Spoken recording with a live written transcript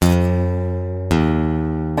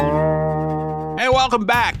Hey, welcome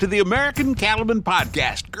back to the American Cattleman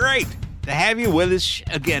Podcast. Great to have you with us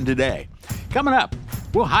again today. Coming up,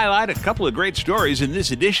 we'll highlight a couple of great stories in this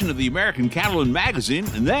edition of the American Cattleman Magazine,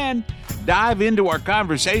 and then dive into our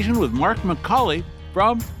conversation with Mark McCully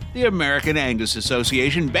from the American Angus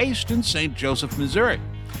Association based in St. Joseph, Missouri.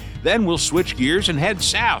 Then we'll switch gears and head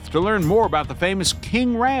south to learn more about the famous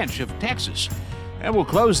King Ranch of Texas. And we'll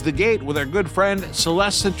close the gate with our good friend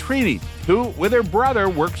Celeste Citrini, who, with her brother,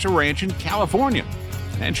 works a ranch in California.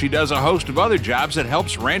 And she does a host of other jobs that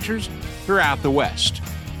helps ranchers throughout the West.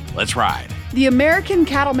 Let's ride. The American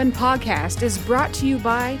Cattleman Podcast is brought to you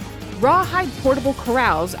by Rawhide Portable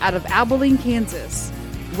Corrals out of Abilene, Kansas.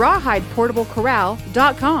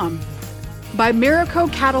 RawhidePortableCorral.com. By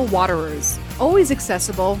Miraco Cattle Waterers. Always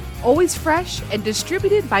accessible, always fresh, and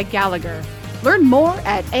distributed by Gallagher. Learn more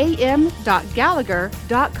at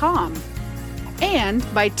am.gallagher.com.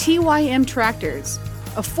 And by TYM Tractors,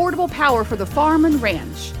 affordable power for the farm and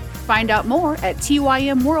ranch. Find out more at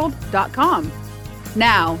tymworld.com.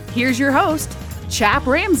 Now, here's your host, Chap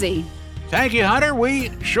Ramsey. Thank you, Hunter.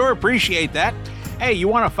 We sure appreciate that. Hey, you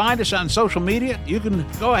want to find us on social media? You can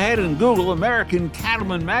go ahead and Google American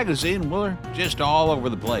Cattleman Magazine. We're just all over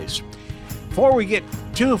the place. Before we get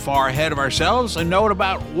too far ahead of ourselves, a note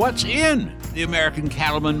about what's in the American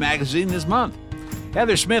Cattleman Magazine this month.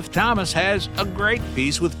 Heather Smith Thomas has a great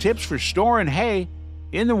piece with tips for storing hay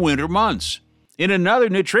in the winter months. In another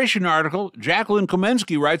nutrition article, Jacqueline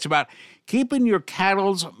Komensky writes about keeping your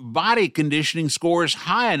cattle's body conditioning scores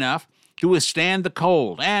high enough to withstand the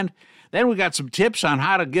cold. And then we got some tips on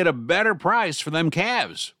how to get a better price for them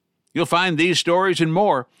calves. You'll find these stories and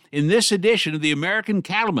more in this edition of the American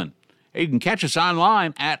Cattleman. You can catch us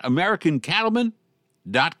online at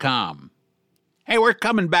AmericanCattleman.com. Hey, we're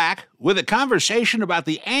coming back with a conversation about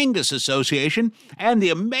the Angus Association and the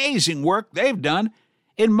amazing work they've done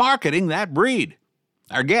in marketing that breed.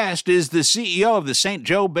 Our guest is the CEO of the St.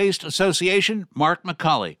 Joe-based association, Mark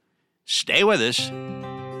McCully. Stay with us.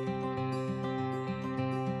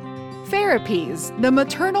 Therapies, the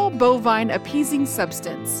maternal bovine appeasing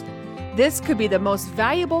substance. This could be the most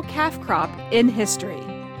valuable calf crop in history.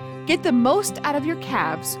 Get the most out of your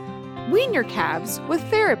calves. Wean your calves with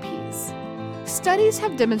Therapies. Studies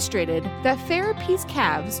have demonstrated that Therapies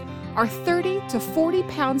calves are 30 to 40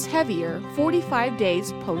 pounds heavier 45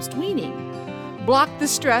 days post-weaning. Block the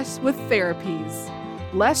stress with Therapies.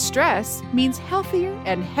 Less stress means healthier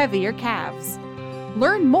and heavier calves.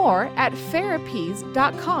 Learn more at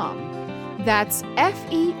Therapies.com. That's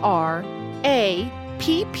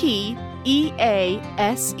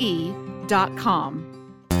FERAPPEASE.com.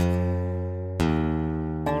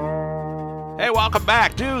 Hey, welcome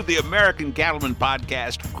back to the American Cattleman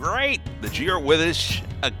Podcast. Great that you're with us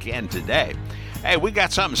again today. Hey, we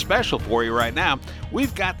got something special for you right now.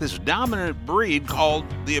 We've got this dominant breed called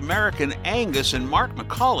the American Angus, and Mark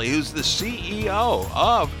McCully, who's the CEO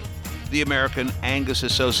of the American Angus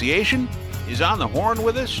Association, is on the horn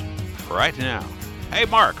with us right now. Hey,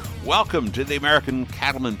 Mark, welcome to the American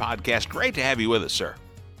Cattleman Podcast. Great to have you with us, sir.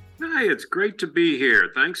 Hi, it's great to be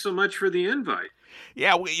here. Thanks so much for the invite.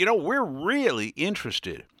 Yeah, we're really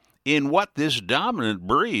interested in what this dominant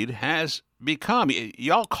breed has become.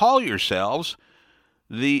 Y'all call yourselves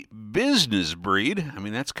the business breed. I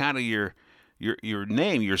mean, that's kind of your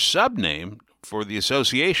name, your sub-name for the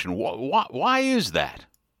association. Why is that?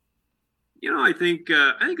 I think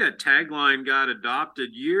that tagline got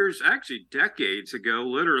adopted decades ago,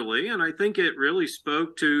 literally, and I think it really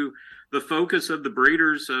spoke to the focus of the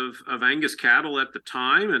breeders of Angus cattle at the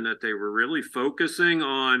time, and that they were really focusing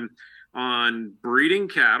on breeding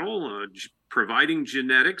cattle, providing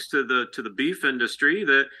genetics to the beef industry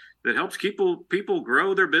that helps people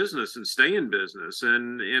grow their business and stay in business.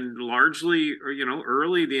 And largely,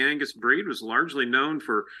 early the Angus breed was largely known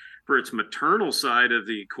for its maternal side of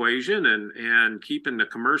the equation and keeping the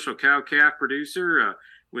commercial cow-calf producer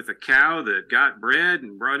with a cow that got bred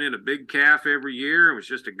and brought in a big calf every year and was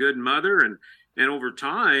just a good mother. And over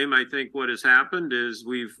time, I think what has happened is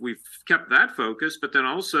we've kept that focus, but then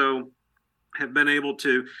also have been able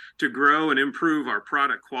to grow and improve our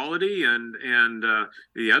product quality and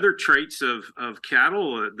the other traits of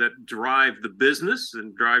cattle that drive the business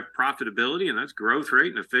and drive profitability, and that's growth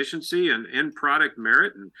rate and efficiency and end product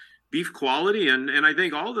merit and beef quality, and I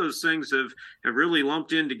think all those things have really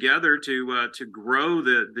lumped in together to grow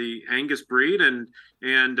the Angus breed, and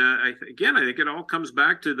I think it all comes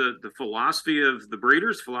back to the philosophy of the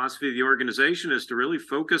breeders, philosophy of the organization is to really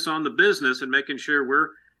focus on the business and making sure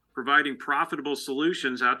we're providing profitable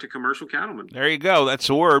solutions out to commercial cattlemen. There you go. That's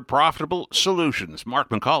the word, profitable solutions. Mark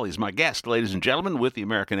McCully is my guest, ladies and gentlemen, with the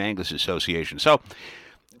American Angus Association. So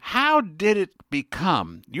How did it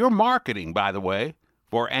become? Your marketing, by the way,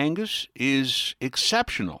 for Angus is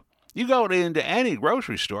exceptional. You go into any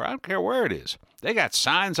grocery store, I don't care where it is, they got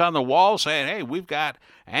signs on the wall saying, hey, we've got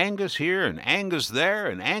Angus here and Angus there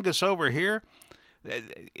and Angus over here.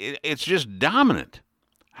 It's just dominant.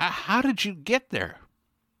 How did you get there?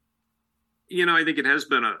 I think it has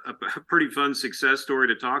been a pretty fun success story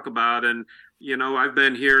to talk about. And, I've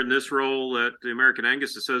been here in this role at the American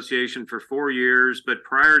Angus Association for 4 years. But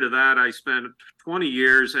prior to that, I spent 20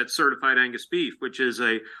 years at Certified Angus Beef, which is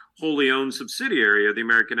a wholly owned subsidiary of the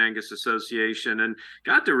American Angus Association, and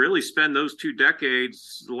got to really spend those 2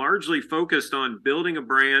 decades largely focused on building a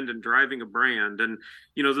brand and driving a brand. And,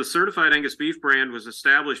 the Certified Angus Beef brand was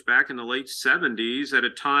established back in the late 70s at a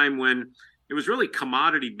time when it was really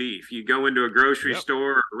commodity beef. You go into a grocery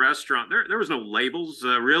store or a restaurant, there was no labels,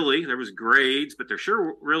 really. There was grades, but there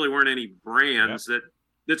sure really weren't any brands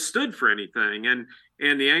that stood for anything. And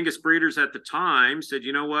the Angus breeders at the time said,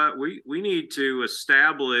 you know what, we need to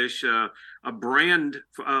establish a brand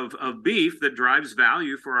of beef that drives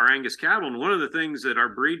value for our Angus cattle. And one of the things that our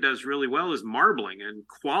breed does really well is marbling and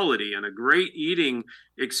quality and a great eating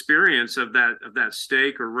experience of that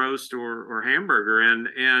steak or roast or hamburger.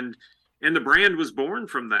 And the brand was born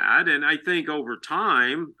from that. And I think over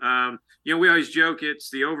time, we always joke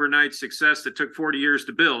it's the overnight success that took 40 years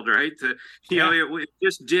to build, right? It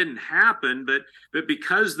just didn't happen. But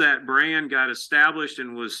because that brand got established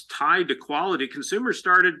and was tied to quality, consumers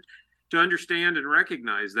started to understand and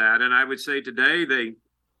recognize that. And I would say today they,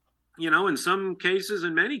 in some cases,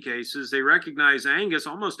 in many cases, they recognize Angus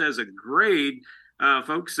almost as a grade.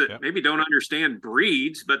 Folks that maybe don't understand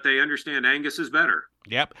breeds, but they understand Angus is better.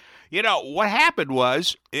 Yep. What happened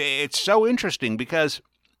was, it's so interesting because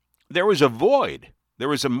there was a void. There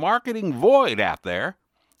was a marketing void out there,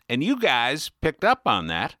 and you guys picked up on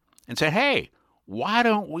that and said, hey, why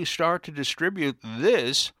don't we start to distribute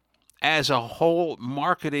this as a whole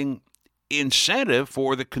marketing incentive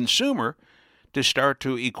for the consumer to start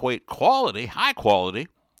to equate quality, high quality,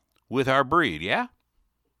 with our breed, yeah?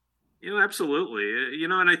 Absolutely.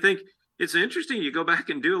 And I think it's interesting. You go back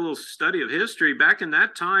and do a little study of history. Back in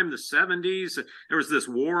that time, the 70s, there was this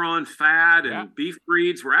war on fat, and beef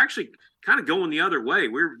breeds were actually kind of going the other way.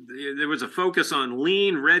 There was a focus on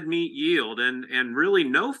lean red meat yield and really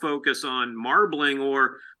no focus on marbling,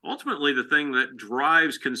 or ultimately the thing that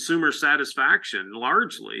drives consumer satisfaction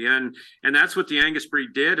largely. And that's what the Angus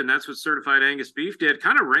breed did. And that's what Certified Angus Beef did.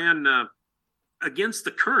 Kind of ran against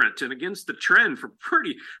the current and against the trend for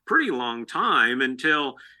pretty long time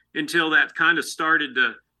until that kind of started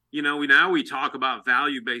to, we talk about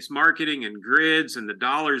value-based marketing and grids and the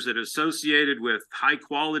dollars that are associated with high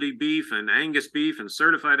quality beef and Angus beef and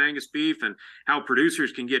Certified Angus beef and how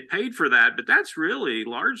producers can get paid for that. But that's really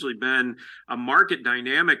largely been a market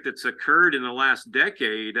dynamic that's occurred in the last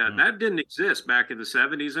decade. That didn't exist back in the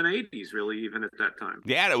 70s and 80s, really, even at that time.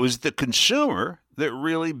 Yeah, it was the consumer that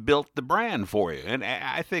really built the brand for you. And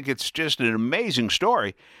I think it's just an amazing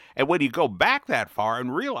story. And when you go back that far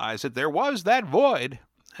and realize that there was that void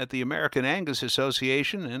at the American Angus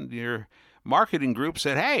Association, and your marketing group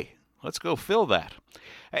said, hey, let's go fill that.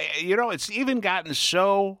 It's even gotten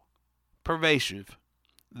so pervasive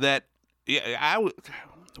that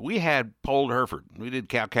we had polled Hereford. We did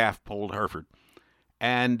cow-calf polled Hereford.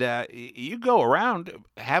 And you go around,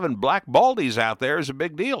 having black baldies out there is a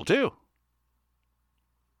big deal, too.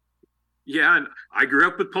 Yeah, and I grew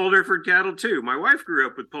up with polled Hereford cattle too. My wife grew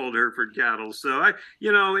up with polled Hereford cattle, so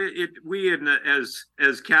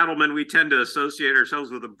as cattlemen, we tend to associate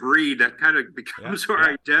ourselves with a breed that kind of becomes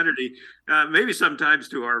our identity. Maybe sometimes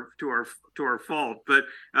to our fault, but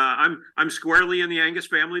I'm squarely in the Angus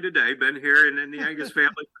family today. Been here in the Angus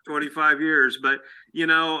family for 25 years, but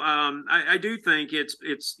I do think it's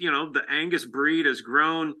the Angus breed has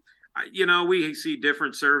grown. We see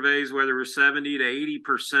different surveys, whether we're 70 to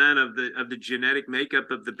 80% of the genetic makeup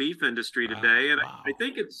of the beef industry today. And I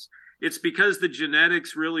think it's because the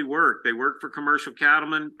genetics really work. They work for commercial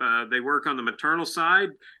cattlemen. They work on the maternal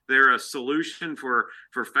side. They're a solution for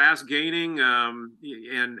fast gaining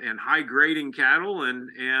and high grading cattle.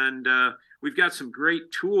 And we've got some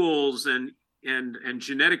great tools and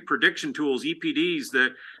genetic prediction tools, EPDs,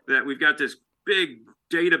 that we've got this big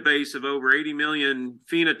database of over 80 million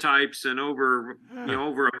phenotypes and over a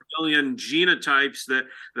million genotypes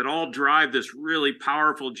that all drive this really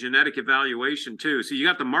powerful genetic evaluation too. So you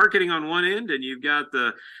got the marketing on one end, and you've got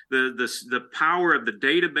the power of the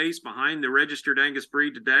database behind the registered Angus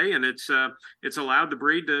breed today, and it's allowed the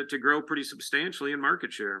breed to grow pretty substantially in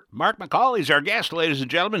market share. Mark McCully is our guest, ladies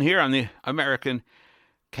and gentlemen, here on the American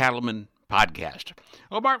Cattlemen podcast.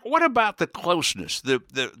 Well, Mark, what about the closeness,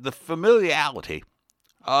 the familiarity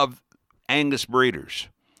of Angus breeders?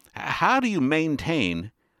 How do you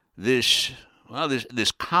maintain this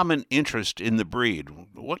common interest in the breed?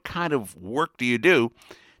 What kind of work do you do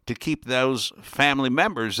to keep those family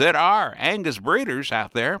members that are Angus breeders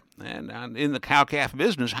out there and in the cow-calf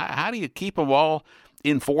business? How do you keep them all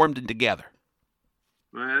informed and together?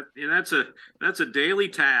 Well, that's a daily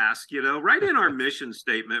task, right in our mission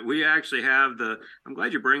statement. We actually have I'm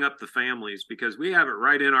glad you bring up the families, because we have it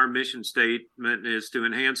right in our mission statement, is to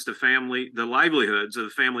enhance the livelihoods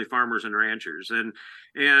of family farmers and ranchers. And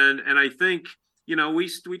I think,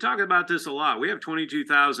 we talk about this a lot. We have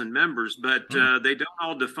 22,000 members, but they don't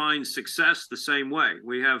all define success the same way.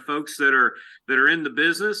 We have folks that are in the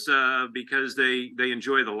business because they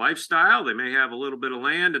enjoy the lifestyle. They may have a little bit of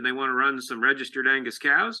land and they want to run some registered Angus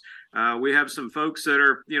cows. We have some folks that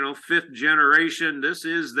are, fifth generation. This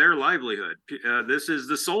is their livelihood. This is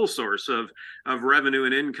the sole source of revenue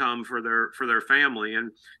and income for their family.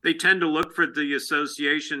 And they tend to look for the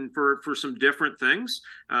association for some different things.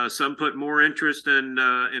 Some put more interest and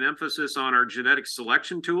emphasis on our genetic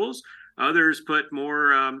selection tools. Others put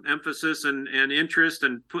more emphasis and interest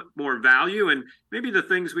and put more value in maybe the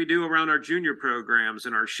things we do around our junior programs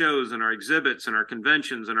and our shows and our exhibits and our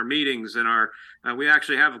conventions and our meetings and we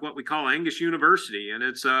actually have what we call Angus University, and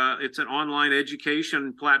it's an online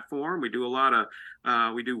education platform. We do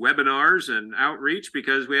we do webinars and outreach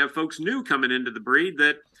because we have folks new coming into the breed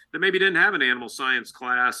that maybe didn't have an animal science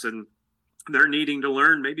class, and they're needing to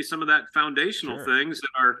learn maybe some of that foundational things that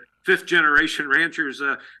our fifth generation ranchers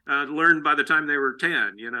learned by the time they were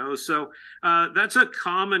 10, So that's a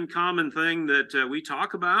common thing that we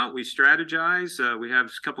talk about. We strategize. We have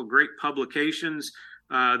a couple great publications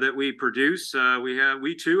that we produce.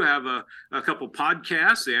 We too have a couple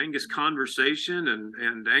podcasts, the Angus Conversation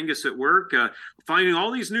and Angus at Work, finding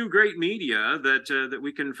all these new great media that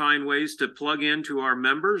we can find ways to plug into our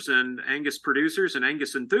members and Angus producers and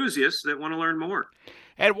Angus enthusiasts that want to learn more.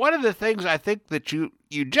 And one of the things I think that you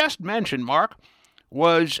just mentioned, Mark,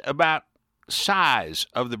 was about size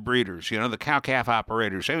of the breeders, the cow-calf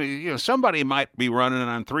operators. I mean, somebody might be running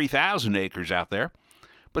on 3,000 acres out there,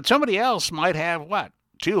 but somebody else might have,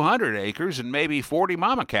 200 acres and maybe 40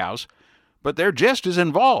 mama cows, but they're just as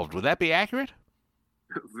involved. Would that be accurate?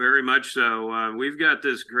 Very much so. We've got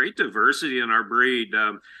this great diversity in our breed.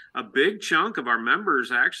 A big chunk of our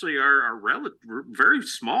members actually are very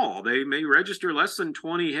small. They may register less than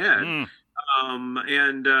 20 head.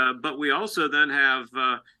 But we also then have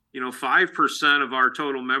 5% of our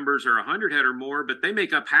total members are 100 head or more, but they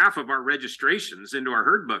make up half of our registrations into our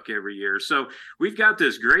herd book every year. So we've got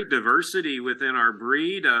this great diversity within our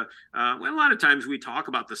breed. A lot of times we talk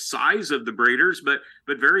about the size of the breeders, but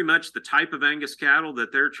very much the type of Angus cattle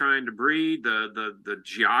that they're trying to breed, the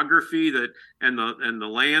geography and the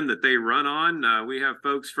land that they run on. We have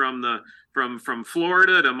folks from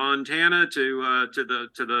Florida to Montana to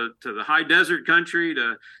the high desert country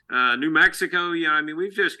to New Mexico.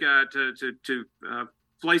 We've just got to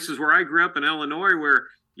places where I grew up in Illinois where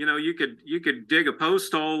you could dig a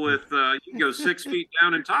post hole with you can go 6 feet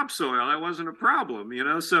down in topsoil. That wasn't a problem.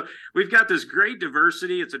 So we've got this great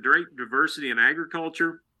diversity. It's a great diversity in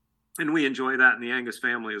agriculture, and we enjoy that in the Angus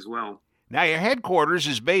family as well. Now, your headquarters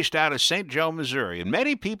is based out of St. Joe, Missouri, and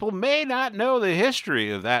many people may not know the history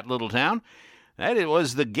of that little town. That it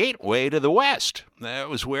was the gateway to the West. That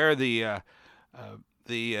was where the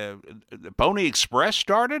Pony Express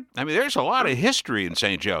started. I mean, there's a lot of history in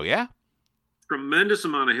St. Joe, yeah? Tremendous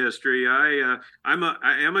amount of history. I am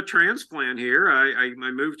a transplant here. I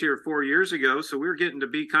moved here 4 years ago, so we're getting to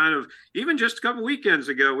be kind of, even just a couple weekends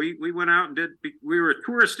ago, we went out and we were a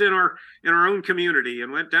tourist in our own community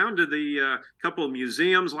and went down to the couple of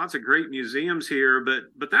museums, lots of great museums here.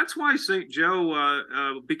 But that's why St.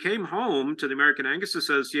 Joe became home to the American Angus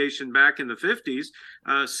Association back in the 50s.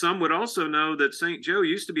 Some would also know that St. Joe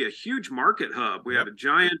used to be a huge market hub. We have a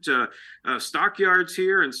giant stockyards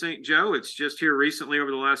here in St. Joe. It's just here recently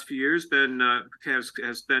over the last few years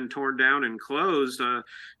has been torn down and closed,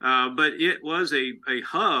 but it was a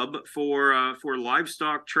hub for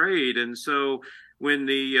livestock trade. And so when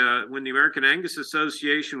the American Angus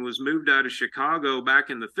Association was moved out of Chicago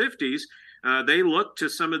back in the 50s, they looked to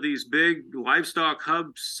some of these big livestock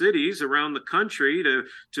hub cities around the country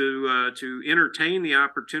to entertain the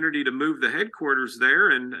opportunity to move the headquarters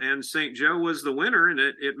there, and St. Joe was the winner, and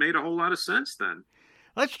it made a whole lot of sense then.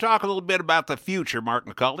 Let's talk a little bit about the future, Mark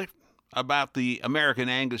McCully, about the American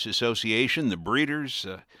Angus Association, the breeders.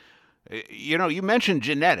 You mentioned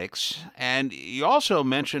genetics, and you also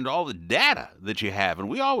mentioned all the data that you have. And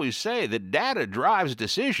we always say that data drives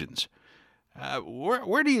decisions.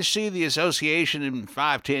 Where do you see the association in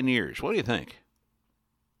 5-10 years? What do you think?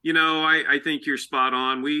 I think you're spot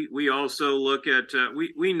on. We also look at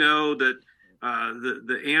we know that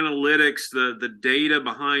the analytics, the data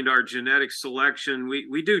behind our genetic selection.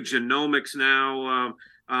 We do genomics now.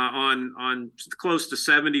 On close to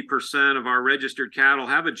 70% of our registered cattle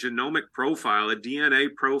have a genomic profile, a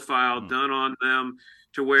DNA profile done on them,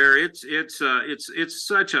 to where it's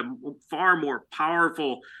such a far more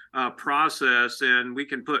powerful process, and we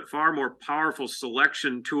can put far more powerful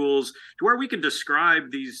selection tools to where we can describe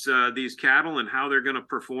these cattle and how they're going to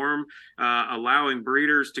perform, allowing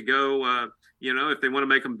breeders to go. If they want to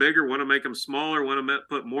make them bigger, want to make them smaller, want to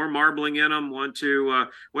put more marbling in them, want to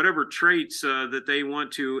whatever traits that they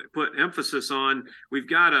want to put emphasis on. We've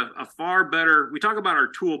got a far better. We talk about our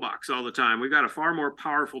toolbox all the time. We've got a far more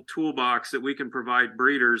powerful toolbox that we can provide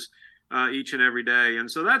breeders each and every day.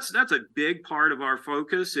 And so that's a big part of our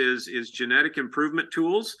focus is genetic improvement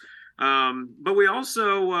tools. But we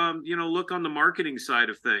also, look on the marketing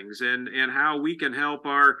side of things and how we can help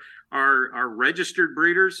our registered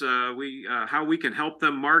breeders. How we can help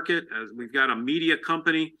them market. We've got a media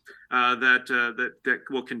company that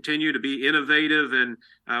will continue to be innovative, and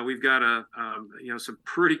we've got some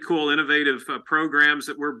pretty cool innovative programs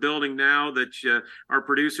that we're building now that our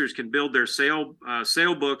producers can build their sale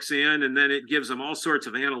books in, and then it gives them all sorts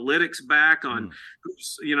of analytics back on.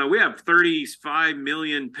 We have 35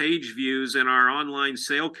 million page views in our online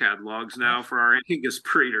sale catalogs now for our Angus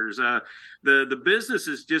breeders. The business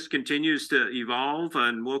just continues to evolve,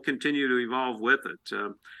 and we'll continue to evolve with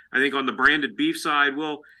it. I think on the branded beef side,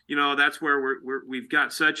 that's where we've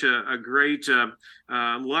got such a great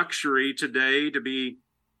luxury today to be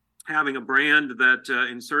having a brand that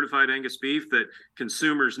in certified Angus beef that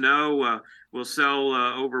consumers know will sell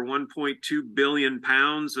over 1.2 billion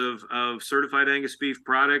pounds of certified Angus beef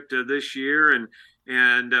product this year,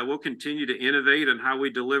 and we'll continue to innovate on how we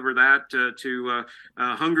deliver that to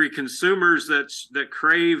hungry consumers that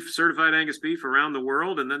crave certified Angus beef around the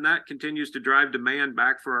world, and then that continues to drive demand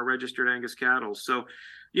back for our registered Angus cattle. So,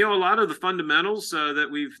 a lot of the fundamentals that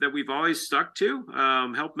we've always stuck to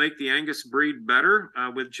help make the Angus breed better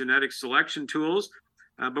with genetic selection tools.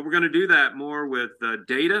 But we're going to do that more with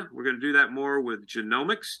data. We're going to do that more with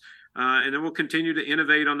genomics. And then we'll continue to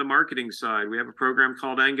innovate on the marketing side. We have a program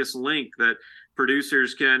called Angus Link that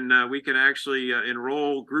producers we can actually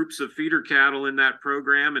enroll groups of feeder cattle in that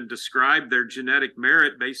program and describe their genetic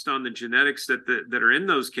merit based on the genetics that are in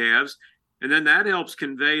those calves. And then that helps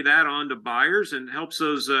convey that on to buyers and helps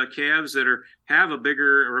those calves that have a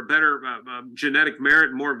bigger or a better genetic merit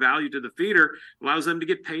and more value to the feeder, allows them to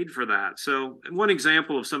get paid for that. So one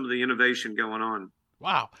example of some of the innovation going on.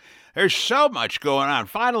 Wow. There's so much going on.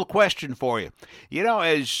 Final question for you.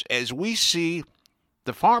 As we see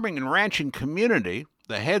the farming and ranching community,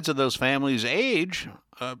 the heads of those families age,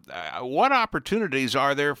 what opportunities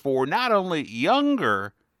are there for not only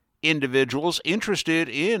younger individuals interested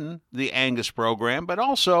in the Angus program, but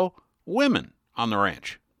also women on the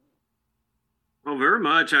ranch? Well, very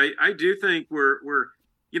much. I do think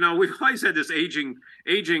we've always had this aging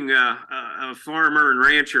farmer and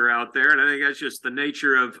rancher out there, and I think that's just the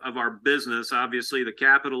nature of our business. Obviously, the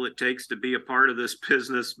capital it takes to be a part of this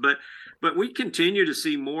business, but we continue to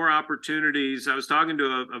see more opportunities. I was talking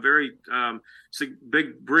to a very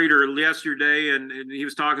big breeder yesterday, and he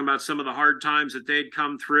was talking about some of the hard times that they'd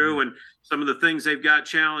come through and some of the things they've got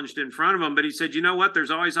challenged in front of them. But he said, you know what?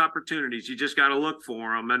 There's always opportunities. You just got to look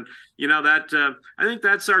for them. And that I think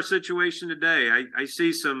that's our situation today. I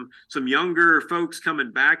see some younger folks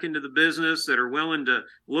coming back into the business that are willing to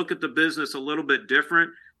look at the business a little bit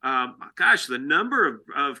different. The number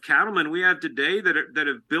of cattlemen we have today that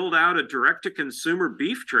have built out a direct-to-consumer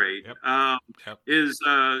beef trade is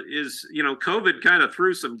COVID kind of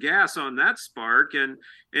threw some gas on that spark,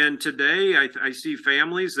 and today I see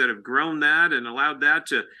families that have grown that and allowed that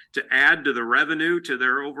to add to the revenue to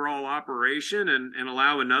their overall operation and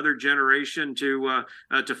allow another generation to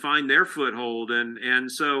find their foothold,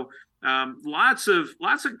 and so. Lots of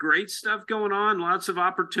great stuff going on, lots of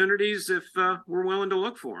opportunities if we're willing to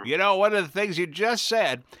look for them. One of the things you just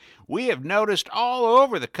said, we have noticed all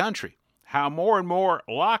over the country how more and more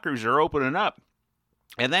lockers are opening up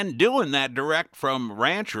and then doing that direct from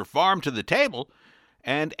ranch or farm to the table,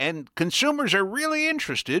 and consumers are really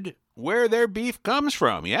interested where their beef comes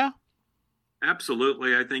from, yeah?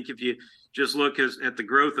 Absolutely. I think if you just look at the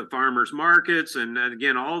growth of farmers markets and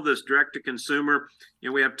again, all this direct to consumer,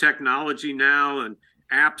 we have technology now and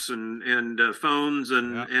apps and phones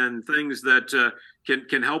and things that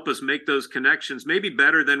can help us make those connections maybe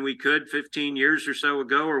better than we could 15 years or so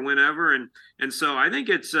ago or whenever. And so I think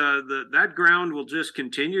it's that ground will just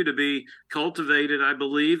continue to be cultivated, I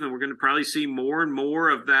believe, and we're going to probably see more and more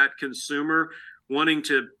of that consumer wanting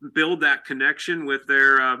to build that connection with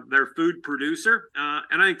their food producer.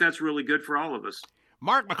 And I think that's really good for all of us.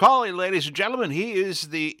 Mark McCully, ladies and gentlemen, he is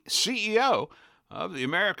the CEO of the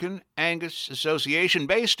American Angus Association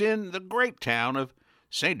based in the great town of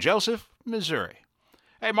St. Joseph, Missouri.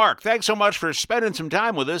 Hey, Mark, thanks so much for spending some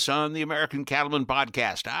time with us on the American Cattleman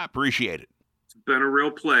Podcast. I appreciate it. It's been a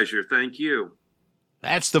real pleasure. Thank you.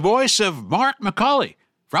 That's the voice of Mark McCully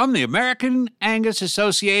from the American Angus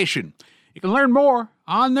Association. You can learn more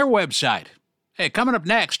on their website. Hey, coming up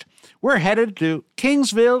next, we're headed to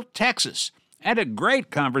Kingsville, Texas, and a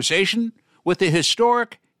great conversation with the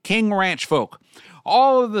historic King Ranch folk.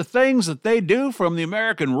 All of the things that they do, from the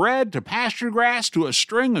American Red to pasture grass to a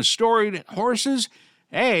string of storied horses.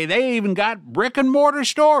 Hey, they even got brick and mortar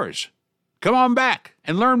stores. Come on back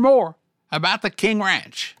and learn more about the King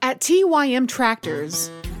Ranch. At TYM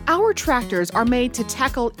Tractors, our tractors are made to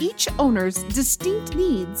tackle each owner's distinct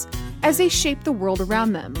needs as they shape the world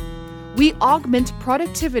around them. We augment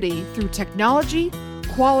productivity through technology,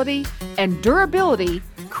 quality, and durability,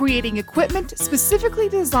 creating equipment specifically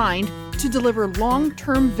designed to deliver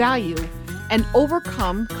long-term value and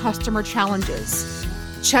overcome customer challenges.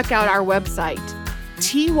 Check out our website,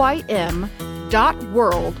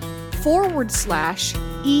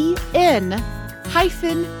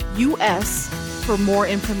 tym.world/EN-US for more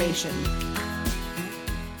information.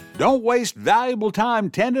 Don't waste valuable time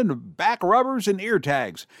tending to back rubbers and ear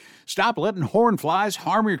tags. Stop letting horn flies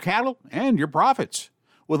harm your cattle and your profits.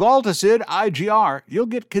 With Alticid IGR, you'll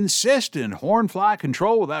get consistent horn fly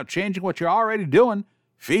control without changing what you're already doing,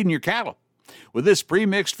 feeding your cattle. With this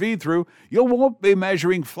pre-mixed feed-through, you won't be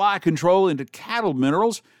measuring fly control into cattle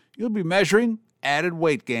minerals. You'll be measuring added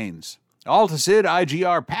weight gains. Alticid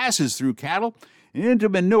IGR passes through cattle into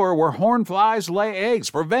manure where horn flies lay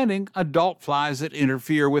eggs, preventing adult flies that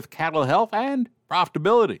interfere with cattle health and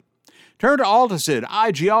profitability. Turn to Alticid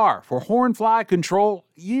IGR for horn fly control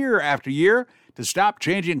year after year to stop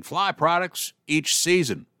changing fly products each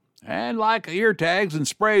season. And like ear tags and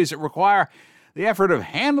sprays that require the effort of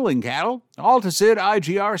handling cattle, Alticid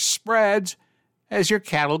IGR spreads as your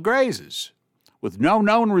cattle grazes. With no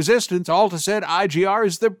known resistance, Alticid IGR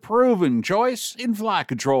is the proven choice in fly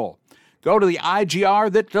control. Go to the IGR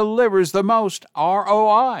that delivers the most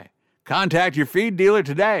ROI. Contact your feed dealer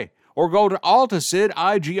today or go to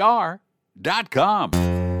AlticidIGR.com.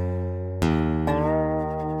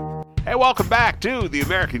 Hey, welcome back to the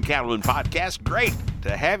American Cattleman Podcast. Great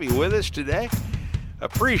to have you with us today.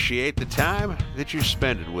 Appreciate the time that you're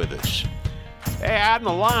spending with us. Hey, on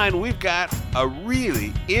the line, we've got a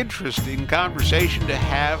really interesting conversation to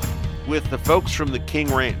have with the folks from the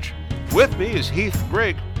King Ranch. With me is Heath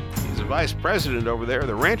Brigg. He's the vice president over there,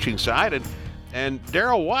 the ranching side, and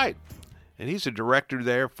Daryl White, and he's a director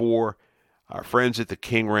there for our friends at the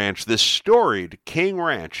King Ranch, the storied King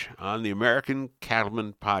Ranch on the American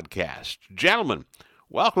Cattleman Podcast. Gentlemen,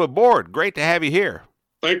 welcome aboard. Great to have you here.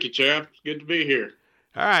 Thank you, Chap. It's good to be here.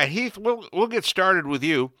 All right, Heath, we'll get started with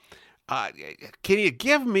you. Can you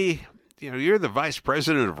give me, you're the vice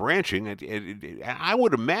president of ranching, and I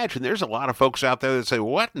would imagine there's a lot of folks out there that say,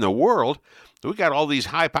 what in the world? We got all these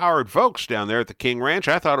high-powered folks down there at the King Ranch.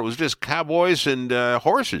 I thought it was just cowboys and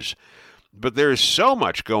horses. But there's so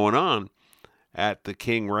much going on at the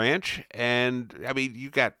King Ranch. And, I mean, you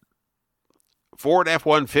got Ford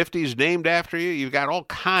F-150s named after you. You've got all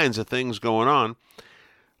kinds of things going on.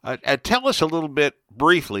 Tell us a little bit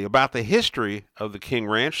briefly about the history of the King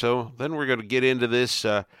Ranch. So then we're going to get into this,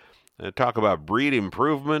 talk about breed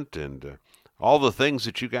improvement and all the things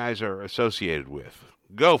that you guys are associated with.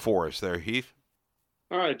 Go for us there, Heath.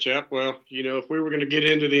 All right, Chap. Well, if we were going to get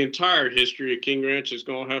into the entire history of King Ranch, it's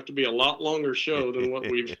going to have to be a lot longer show than what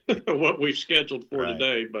we've what we've scheduled for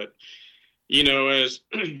today. But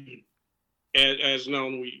as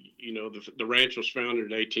known, the ranch was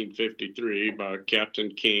founded in 1853 by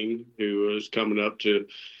Captain King, who was coming up to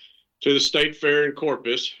the state fair in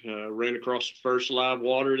Corpus, ran across the first live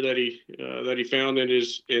water that he found in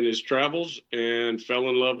his travels, and fell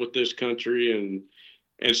in love with this country and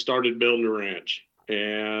started building a ranch.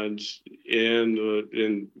 And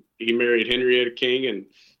he married Henrietta King, and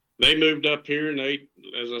they moved up here, and they,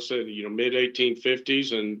 as I said, mid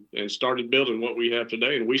 1850s, and started building what we have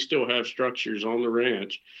today. And we still have structures on the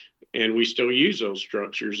ranch, and we still use those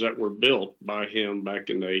structures that were built by him back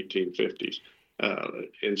in the 1850s.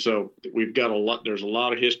 And so we've got there's a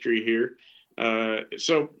lot of history here.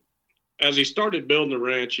 So as he started building the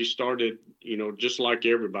ranch, he started, just like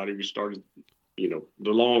everybody, we started, the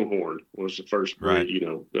Longhorn was the first breed,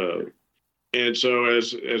 Right. And so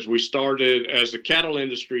as the cattle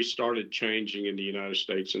industry started changing in the United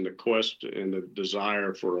States, and the quest and the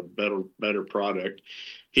desire for a better product,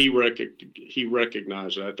 he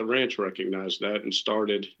recognized that, the ranch recognized that, and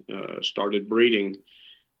started breeding,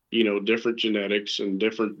 different genetics and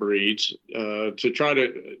different breeds to try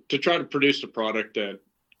to produce a product that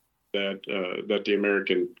the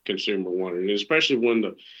American consumer wanted, and especially when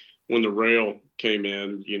the rail came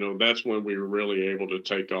in, that's when we were really able to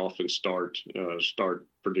take off and start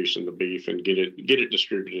producing the beef and get it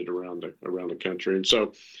distributed around the country. And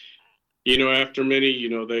so, after many,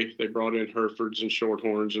 they brought in Herefords and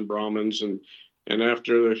Shorthorns and Brahmins, and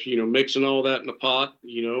after mixing all that in the pot,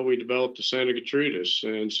 we developed the Santa Gertrudis.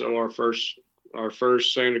 And so our first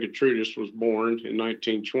Santa Gertrudis was born in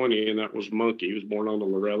 1920, and that was Monkey. He was born on the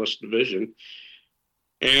Laurelus division,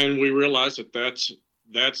 and we realized that that's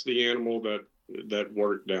the animal that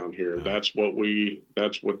worked down here. That's what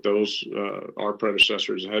those our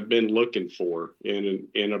predecessors had been looking for in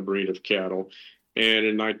a breed of cattle. And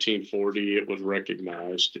in 1940, it was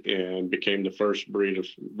recognized and became the first breed of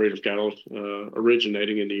cattle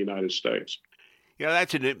originating in the United States. Yeah,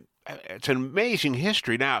 it's an amazing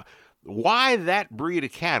history. Now, why that breed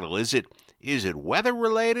of cattle? Is it weather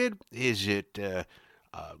related? Is it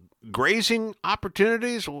grazing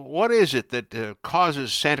opportunities? What is it that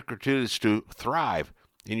causes Santa Gertrudis to thrive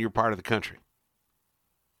in your part of the country?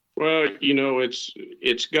 Well,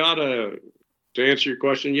 it's got to answer your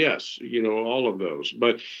question, yes, all of those.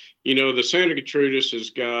 But, the Santa Gertrudis has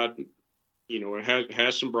got, it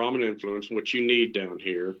has some Brahmin influence, which you need down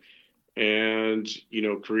here, and,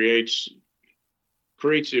 creates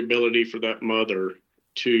the ability for that mother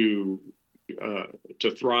to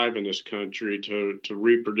thrive in this country, to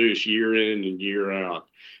reproduce year in and year out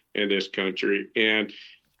in this country. And,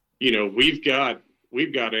 we've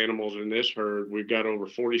got animals in this herd. We've got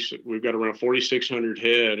around 4,600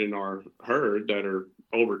 head in our herd that are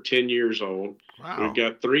over 10 years old. Wow. We've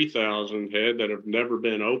got 3,000 head that have never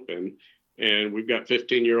been open. And we've got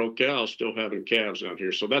 15-year-old cows still having calves out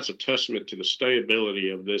here. So that's a testament to the stability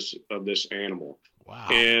of this animal. Wow.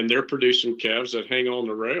 And they're producing calves that hang on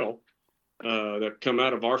the rail, that come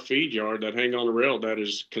out of our feed yard, that hang on the rail, that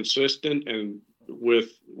is consistent and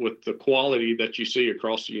with the quality that you see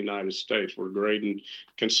across the United States. We're grading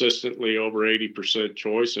consistently over 80%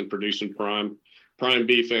 choice and producing prime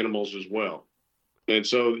beef animals as well. And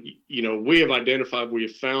so, we have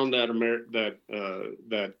found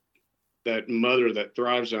that mother that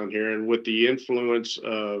thrives down here, and with the influence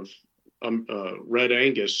of Red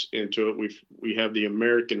Angus into it, we have the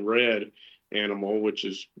American Red animal, which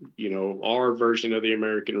is, our version of the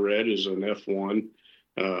American Red is an F1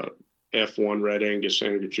 Red Angus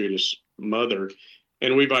Santa Gertrudis mother,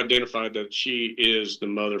 and we've identified that she is the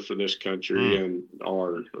mother for this country. And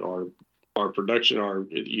our production,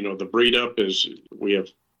 the breed up is, we have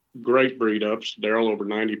great breed ups. They're all over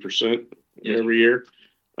 90% every year.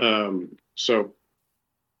 So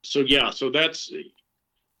that's,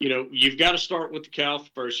 you've got to start with the cow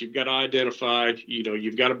first. You've got to identify,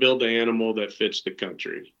 you've got to build the animal that fits the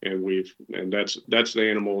country. And that's the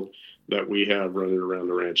animal that we have running around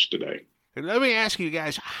the ranch today. And let me ask you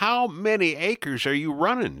guys, how many acres are you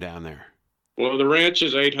running down there? Well, the ranch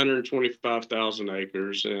is 825,000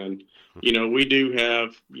 acres. And, we do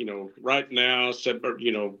have, right now,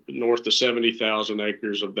 north of 70,000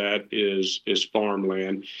 acres of that is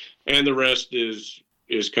farmland. And the rest is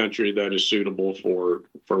country that is suitable for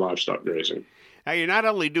livestock grazing. Now, you're not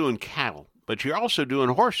only doing cattle, but you're also doing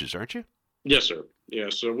horses, aren't you? Yes, sir. Yeah,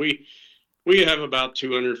 so we have about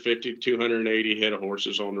 250, 280 head of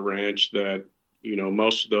horses on the ranch that,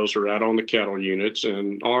 most of those are out on the cattle units.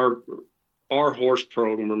 And our horse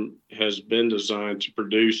program has been designed to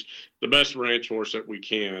produce the best ranch horse that we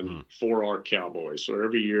can for our cowboys. So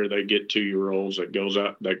every year they get 2-year-olds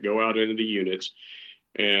that go out into the units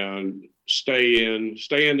and stay in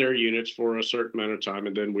their units for a certain amount of time,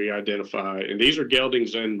 and then we identify. And these are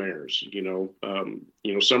geldings and mares.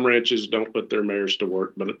 Some ranches don't put their mares to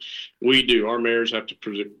work, but we do. Our mares have to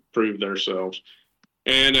prove themselves.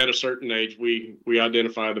 And at a certain age, we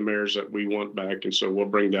identify the mares that we want back, and so we'll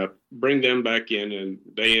bring them back in, and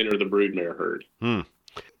they enter the broodmare herd.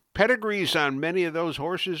 Pedigrees on many of those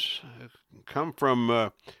horses come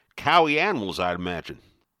from cowy animals, I'd imagine.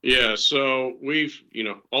 Yeah, so we've,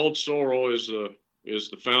 Old Sorrel is the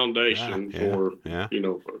foundation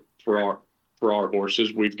for our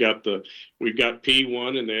horses. We've got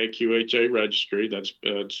P1 in the AQHA registry. That's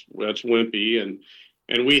Wimpy,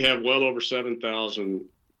 and we have well over 7,000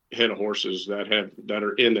 head of horses that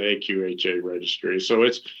are in the AQHA registry. So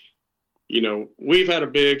it's, we've had a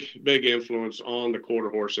big influence on the quarter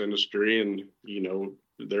horse industry, and you're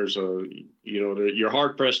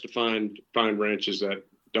hard pressed to find ranches that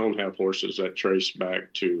don't have horses that trace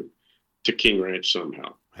back to King Ranch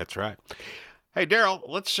somehow. That's right. Hey, Daryl,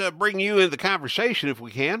 let's bring you into the conversation if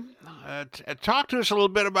we can. Talk to us a little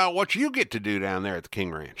bit about what you get to do down there at the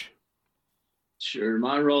King Ranch. Sure.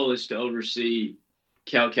 My role is to oversee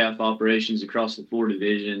cow-calf operations across the 4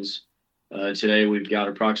 divisions. Today, we've got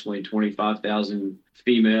approximately 25,000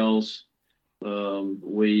 females.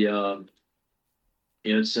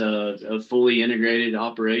 It's a fully integrated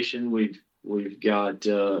operation. We've got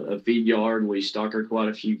a feed yard. We stocker quite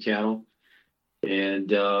a few cattle,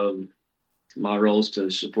 and my role is to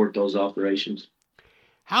support those operations.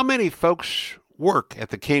 How many folks work at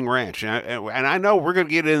the King Ranch? And I know we're going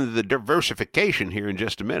to get into the diversification here in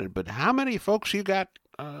just a minute, but how many folks you got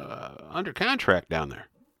under contract down there?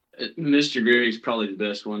 Mr. Gregg's probably the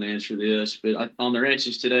best one to answer this, but on the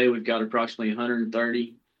ranches today, we've got approximately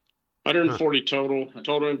 140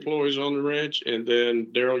 total employees on the ranch. And then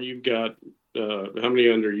Daryl, you've got how many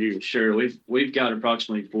under you? Sure, we've got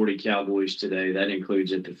approximately 40 cowboys today. That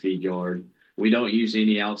includes at the feed yard. We don't use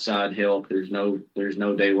any outside help. There's no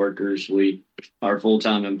day workers. Our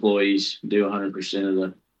full-time employees do 100%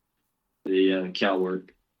 of the cow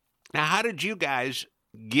work. Now, how did you guys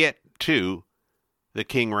get to the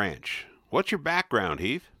King Ranch? What's your background,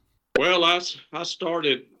 Heath? Well, I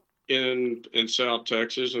started in South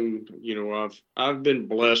Texas, and I've been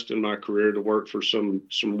blessed in my career to work for some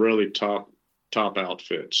really top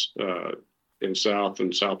outfits in South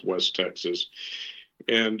and Southwest Texas,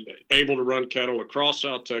 and able to run cattle across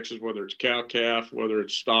South Texas, whether it's cow-calf, whether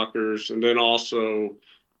it's stockers, and then also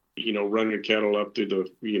running cattle up through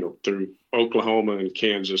through Oklahoma and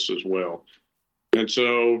Kansas as well. And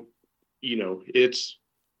so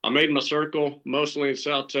I made my circle mostly in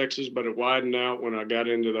South Texas, but it widened out when I got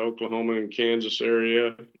into the Oklahoma and Kansas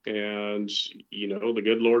area. And, the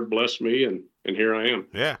good Lord blessed me, and here I am.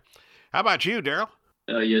 Yeah. How about you, Daryl?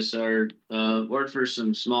 Yes, sir. Worked for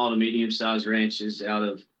some small to medium-sized ranches out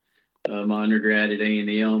of my undergrad at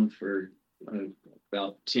A&M for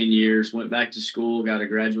about 10 years. Went back to school, got a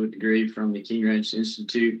graduate degree from the King Ranch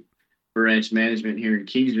Institute for Ranch Management here in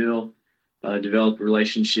Kingsville. Developed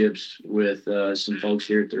relationships with some folks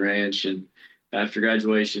here at the ranch, and after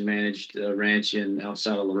graduation managed a ranch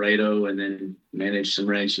outside of Laredo, and then managed some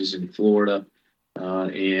ranches in Florida.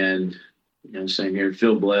 And same here,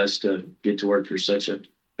 feel blessed to get to work for such a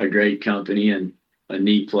great company and a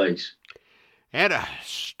neat place. And a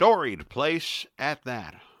storied place at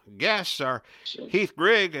that. Guests are Heath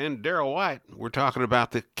Gregg and Daryl White. We're talking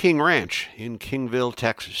about the King Ranch in Kingville,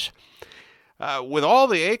 Texas. With all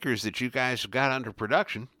the acres that you guys have got under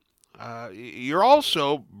production, you're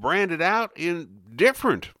also branded out in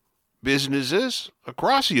different businesses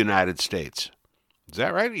across the United States. Is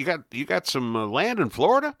that right? You got some land in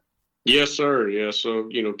Florida? Yes, sir. Yeah. So,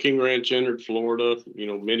 King Ranch entered Florida,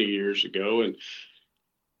 many years ago,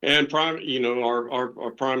 and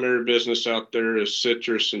our primary business out there is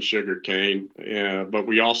citrus and sugar cane. But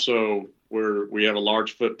we also we have a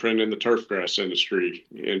large footprint in the turfgrass industry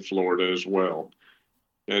in Florida as well.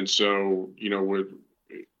 And so,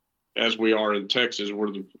 as we are in Texas, we're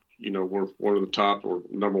one of the top or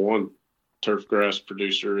number one turfgrass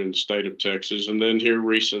producer in the state of Texas. And then here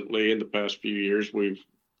recently, in the past few years, we've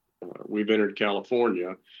entered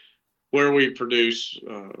California, where we produce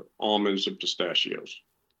almonds and pistachios.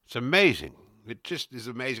 It's amazing. It just is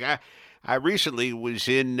amazing. I recently was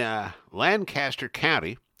in Lancaster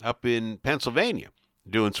County up in Pennsylvania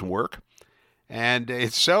doing some work. And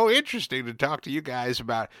it's so interesting to talk to you guys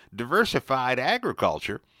about diversified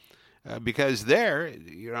agriculture because there,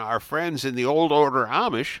 our friends in the old order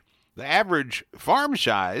Amish, the average farm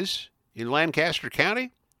size in Lancaster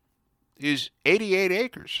County is 88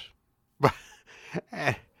 acres.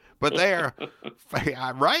 But they are,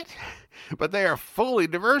 right? But they are fully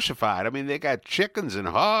diversified. I mean, they got chickens and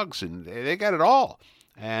hogs, and they got it all.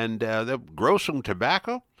 And they'll grow some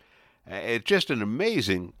tobacco. It's just an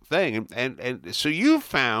amazing thing. And so you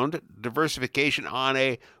found diversification on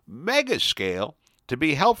a mega scale to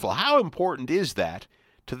be helpful. How important is that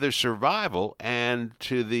to the survival and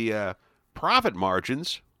to the profit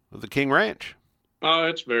margins of the King Ranch?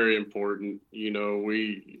 It's very important.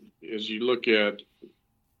 As you look at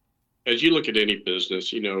any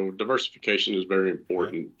business, diversification is very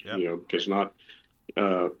important. Yep.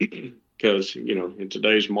 Because in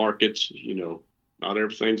today's markets, not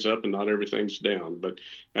everything's up and not everything's down. But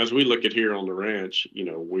as we look at here on the ranch,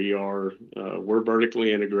 we're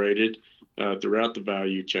vertically integrated throughout the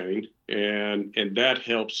value chain, and that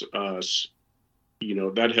helps us,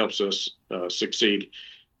 succeed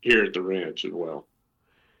here at the ranch as well.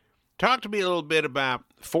 Talk to me a little bit about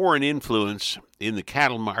foreign influence in the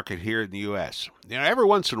cattle market here in the U.S. Every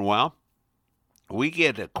once in a while, we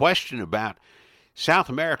get a question about South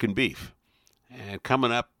American beef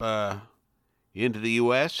coming up into the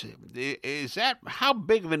U.S. How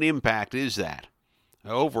big of an impact is that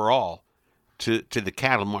overall to the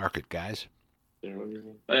cattle market, guys?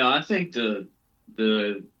 I think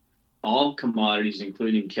the all commodities,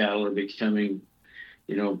 including cattle, are becoming,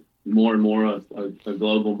 more and more a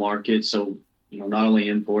global market. So, not only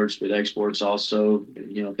imports, but exports also,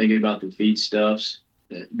 thinking about the feedstuffs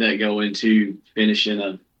that go into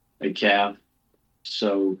finishing a calf.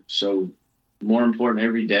 So more important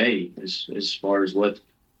every day as far as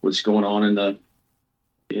what's going on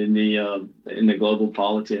in the global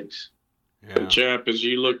politics. Yeah. And Chap, as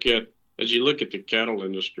you look at the cattle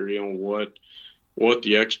industry on what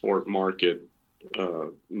the export market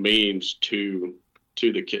means to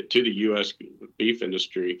the U.S. beef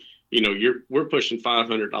industry, we're pushing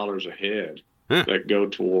 $500 a head that go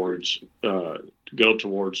towards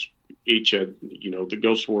each head, that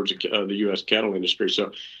goes towards the U.S. cattle industry.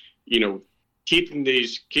 So, keeping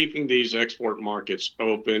these export markets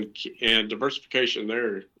open and diversification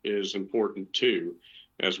there is important too,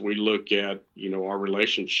 as we look at our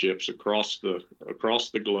relationships across the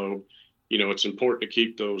globe. It's important to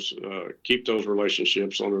keep those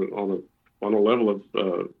relationships on a level of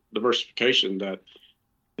diversification that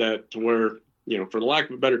to where, for the lack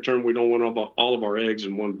of a better term, we don't want all of our eggs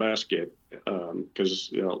in one basket,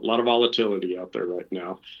 because a lot of volatility out there right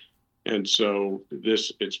now. And so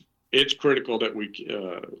it's critical that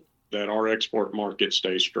that our export market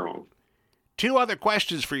stays strong. Two other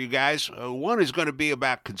questions for you guys. One is going to be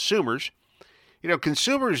about consumers.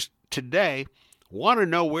 Consumers today want to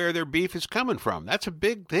know where their beef is coming from. That's a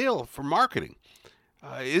big deal for marketing.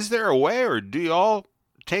 Is there a way, or do you all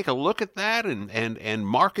take a look at that and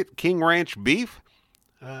market King Ranch beef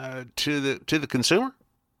to the consumer?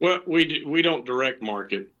 Well, we don't direct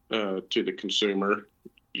market to the consumer,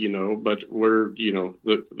 but we're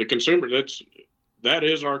the consumer. That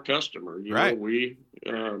is our customer. Right. We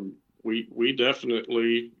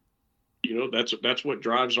definitely, that's what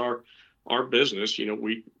drives our business.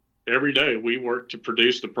 Every day we work to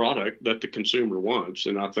produce the product that the consumer wants,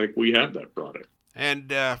 and I think we have that product.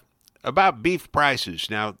 And about beef prices,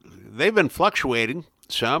 now they've been fluctuating.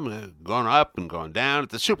 Some gone up and gone down at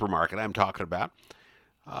the supermarket. I'm talking about.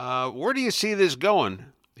 Where do you see this going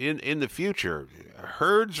in the future?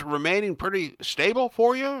 Herds remaining pretty stable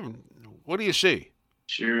for you? What do you see?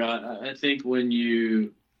 Sure, I think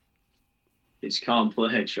it's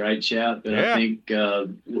complex, right, Chap? But yeah. I think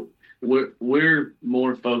we're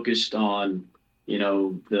more focused on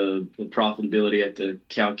the profitability at the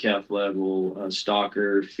cow-calf level,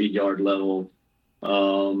 stocker, feed yard level.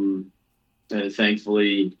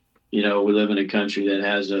 Thankfully, we live in a country that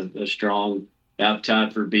has a strong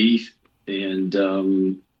appetite for beef, and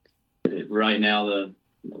right now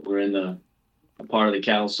we're in a part of the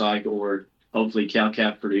cattle cycle where hopefully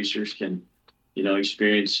cow-calf producers can,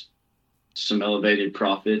 experience some elevated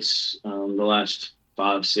profits. The last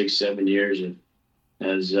 5, 6, 7 years,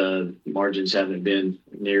 as margins haven't been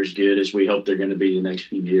near as good as we hope they're going to be the next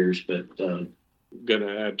few years. But going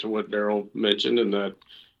to add to what Daryl mentioned, and that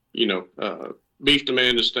beef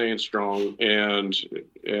demand is staying strong, and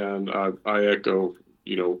I echo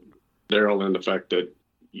Daryl in the fact that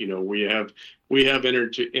we have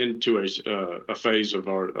entered into a phase of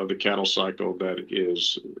the cattle cycle that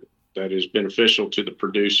is beneficial to the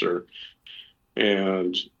producer,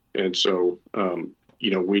 and so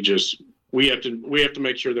we have to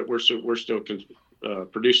make sure that we're still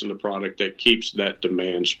producing the product that keeps that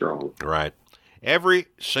demand strong. Right, every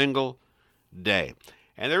single day.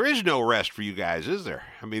 And there is no rest for you guys, is there?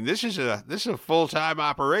 I mean, this is a full-time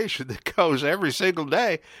operation that goes every single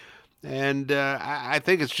day, and I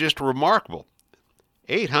think it's just remarkable.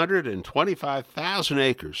 825,000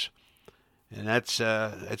 acres, and that's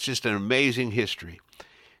just an amazing history.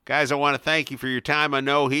 Guys, I want to thank you for your time. I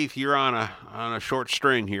know, Heath, you're on a short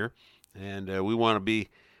string here, and we want to be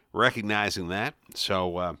recognizing that.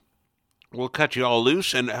 So we'll cut you all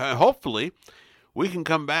loose, and hopefully we can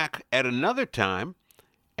come back at another time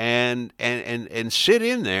and sit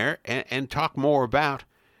in there and talk more about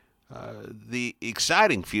the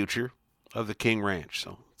exciting future of the King Ranch.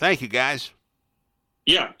 So thank you, guys.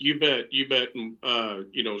 Yeah, you bet. It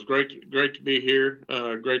was great to be here.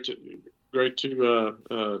 Great to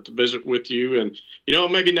visit with you. And,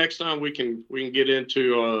 maybe next time we can get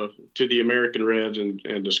into to the American Red and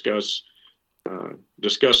discuss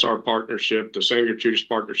our partnership, the St. Gertrudis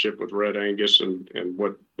partnership with Red Angus and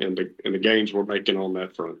the gains we're making on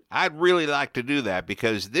that front. I'd really like to do that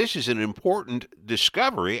because this is an important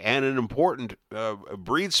discovery and an important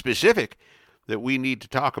breed specific that we need to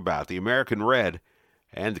talk about, the American Red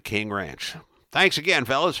and the King Ranch. Thanks again,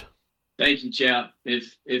 fellas. Thank you, Chap.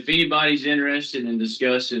 If anybody's interested in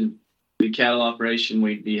discussing the cattle operation,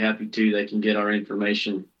 we'd be happy to. They can get our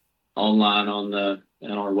information online on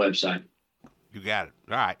our website. You got it.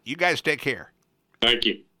 All right. You guys take care. Thank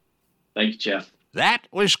you. Thank you, Chap. That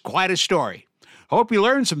was quite a story. Hope you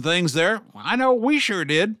learned some things there. I know we sure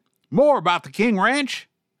did. More about the King Ranch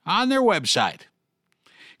on their website.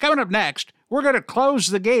 Coming up next, we're going to close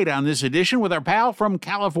the gate on this edition with our pal from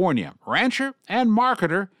California, rancher and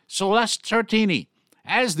marketer Celeste Sartini,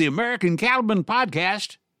 as the American Cattleman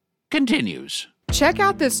Podcast continues. Check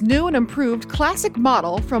out this new and improved classic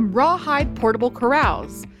model from Rawhide Portable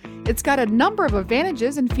Corrals. It's got a number of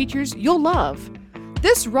advantages and features you'll love.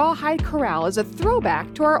 This rawhide corral is a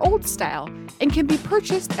throwback to our old style and can be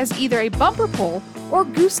purchased as either a bumper pole or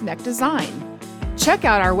gooseneck design. Check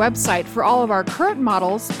out our website for all of our current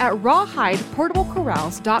models at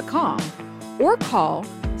rawhideportablecorrals.com or call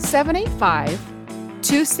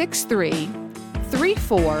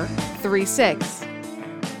 785-263-3436.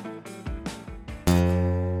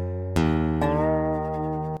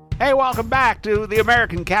 Hey, welcome back to the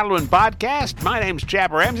American Cattleman Podcast. My name's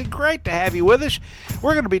Chap Ramsey. Great to have you with us.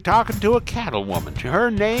 We're going to be talking to a cattlewoman.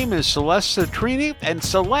 Her name is Celeste Sartini, and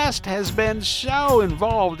Celeste has been so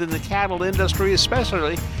involved in the cattle industry,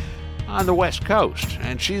 especially on the West Coast.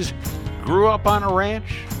 And she's grew up on a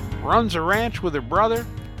ranch, runs a ranch with her brother,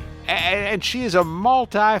 and she is a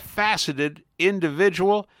multifaceted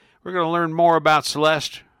individual. We're going to learn more about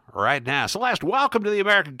Celeste right now. Celeste, welcome to the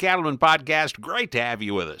American Cattleman Podcast. Great to have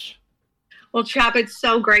you with us. Well, Chap, it's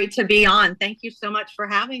so great to be on. Thank you so much for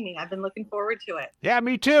having me. I've been looking forward to it. Yeah,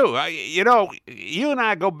 me too. You and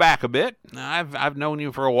I go back a bit. I've known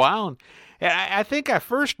you for a while, and I think I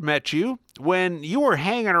first met you when you were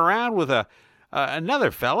hanging around with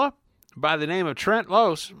another fella by the name of Trent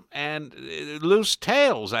Loos and Loose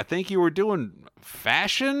Tales. I think you were doing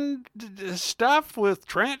fashion stuff with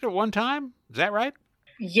Trent at one time. Is that right?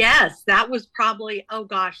 Yes, that was probably,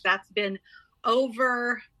 that's been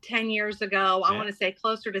over 10 years ago. I want to say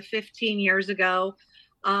closer to 15 years ago.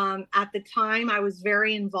 At the time, I was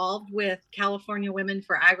very involved with California Women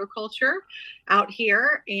for Agriculture out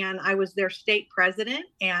here, and I was their state president,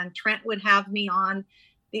 and Trent would have me on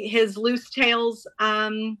his Loose Tales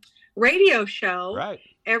radio show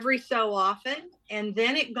every so often. And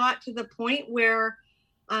then it got to the point where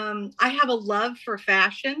I have a love for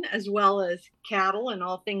fashion as well as cattle and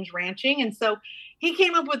all things ranching. And so he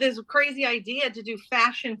came up with this crazy idea to do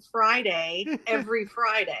Fashion Friday every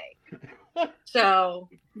Friday. So,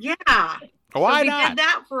 yeah. Why so not? We did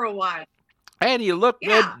that for a while. And you look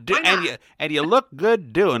good, and you look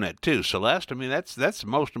good doing it too, Celeste. I mean, that's the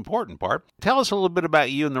most important part. Tell us a little bit about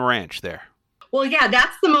you and the ranch there. Well, yeah,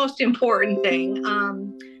 that's the most important thing.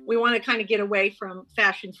 We want to kind of get away from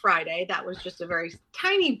Fashion Friday. That was just a very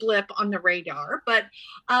tiny blip on the radar. But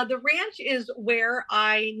the ranch is where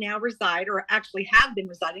I now reside, or actually have been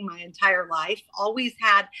residing my entire life. Always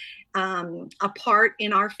had a part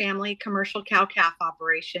in our family commercial cow-calf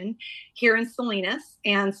operation here in Salinas.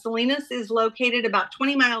 And Salinas is located about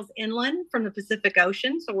 20 miles inland from the Pacific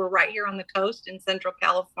Ocean. So we're right here on the coast in Central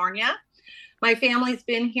California. My family's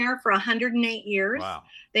been here for 108 years. Wow.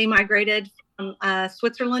 They migrated from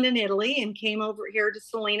Switzerland and Italy and came over here to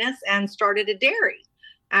Salinas and started a dairy,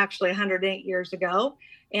 actually 108 years ago.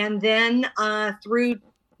 And then through,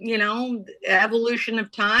 the evolution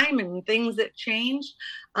of time and things that changed,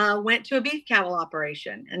 went to a beef cattle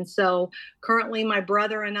operation. And so currently my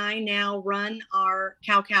brother and I now run our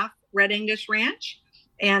cow-calf Red Angus ranch.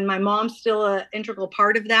 And my mom's still an integral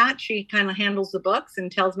part of that. She kind of handles the books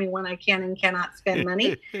and tells me when I can and cannot spend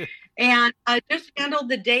money. And I just handled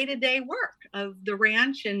the day-to-day work of the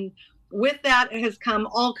ranch. And with that has come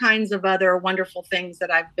all kinds of other wonderful things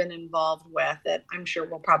that I've been involved with that I'm sure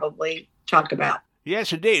we'll probably talk about.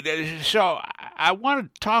 Yes, indeed. So I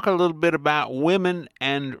want to talk a little bit about women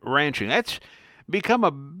and ranching. That's become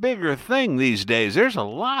a bigger thing these days. There's a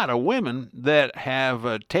lot of women that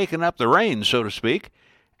have taken up the reins, so to speak,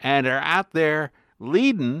 and are out there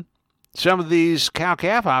leading some of these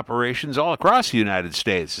cow-calf operations all across the United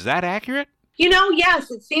States. Is that accurate? Yes,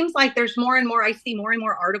 it seems like there's more and more, I see more and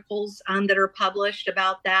more articles that are published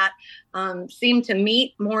about that, seem to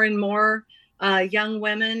meet more and more young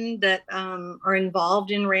women that are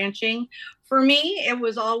involved in ranching. For me, it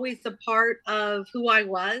was always a part of who I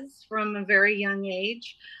was from a very young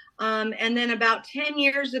age. And then about 10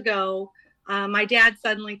 years ago, my dad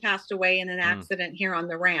suddenly passed away in an accident here on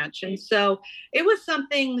the ranch. And so it was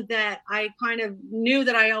something that I kind of knew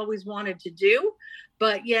that I always wanted to do,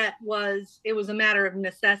 but yet it was a matter of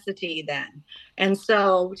necessity then. And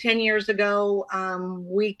so 10 years ago,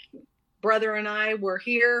 brother and I were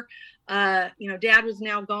here. Dad was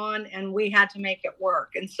now gone and we had to make it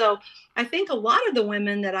work. And so I think a lot of the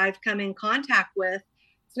women that I've come in contact with,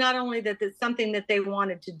 it's not only that it's something that they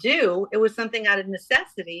wanted to do, it was something out of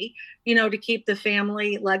necessity, to keep the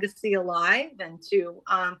family legacy alive and to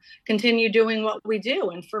continue doing what we do.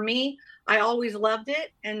 And for me, I always loved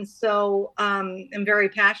it. And so I'm very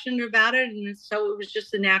passionate about it. And so it was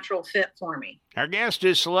just a natural fit for me. Our guest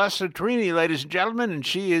is Celeste Trini, ladies and gentlemen, and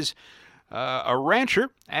she is a rancher,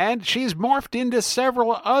 and she's morphed into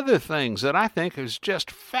several other things that I think is just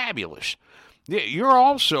fabulous. You're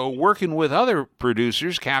also working with other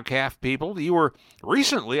producers, cow-calf people. You were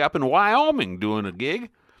recently up in Wyoming doing a gig.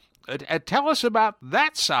 Tell us about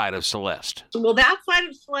that side of Celeste. Well, that side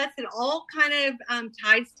of Celeste, it all kind of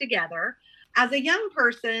ties together. As a young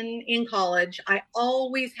person in college, I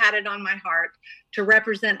always had it on my heart to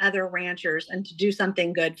represent other ranchers and to do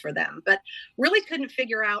something good for them, but really couldn't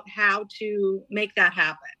figure out how to make that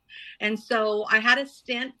happen. And so I had a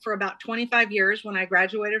stint for about 25 years when I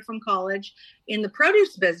graduated from college in the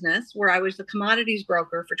produce business, where I was the commodities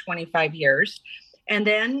broker for 25 years. And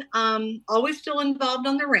then always still involved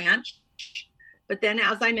on the ranch. But then,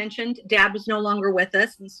 as I mentioned, Dad was no longer with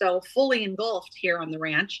us, and so fully engulfed here on the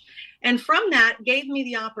ranch. And from that gave me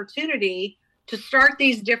the opportunity to start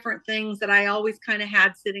these different things that I always kind of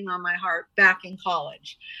had sitting on my heart back in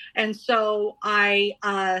college. And so I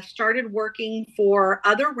started working for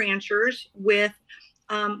other ranchers with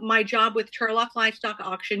my job with Turlock Livestock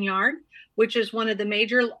Auction Yard, which is one of the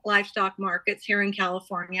major livestock markets here in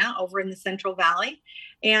California over in the Central Valley.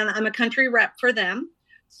 And I'm a country rep for them.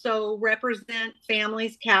 So represent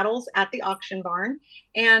families' cattle at the auction barn.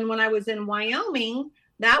 And when I was in Wyoming,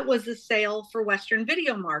 that was a sale for Western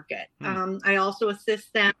Video Market. I also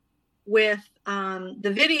assist them with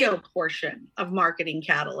the video portion of marketing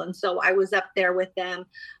cattle. And so I was up there with them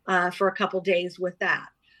for a couple days with that.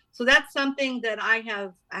 So that's something that I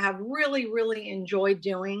have really, really enjoyed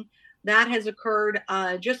doing. That has occurred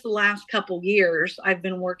just the last couple years. I've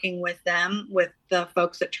been working with them, with the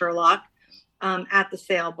folks at Turlock at the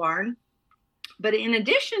sale barn. But in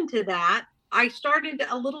addition to that, I started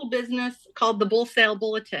a little business called the Bull Sale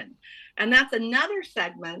Bulletin. And that's another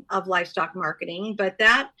segment of livestock marketing, but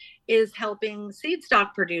that is helping seed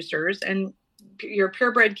stock producers and your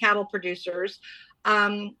purebred cattle producers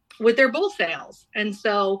with their bull sales. And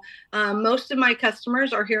so most of my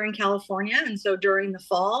customers are here in California. And so during the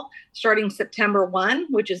fall, starting September 1,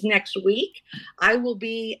 which is next week, I will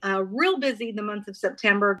be real busy the month of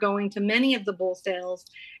September, going to many of the bull sales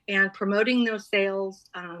and promoting those sales,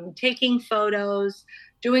 taking photos,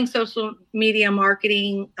 doing social media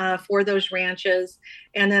marketing for those ranches,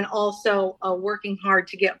 and then also working hard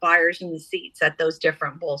to get buyers in the seats at those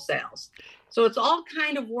different bull sales. So it's all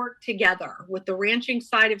kind of worked together with the ranching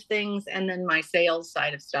side of things and then my sales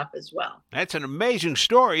side of stuff as well. That's an amazing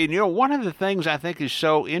story. And, one of the things I think is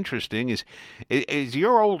so interesting is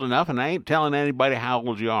you're old enough, and I ain't telling anybody how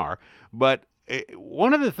old you are, but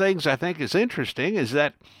one of the things I think is interesting is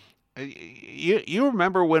that you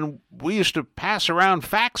remember when we used to pass around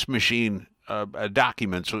fax machine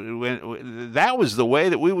documents. That was the way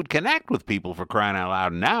that we would connect with people, for crying out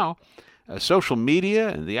loud. Now, social media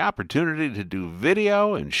and the opportunity to do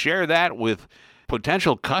video and share that with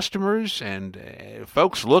potential customers and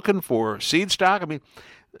folks looking for seed stock. I mean,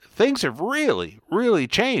 things have really, really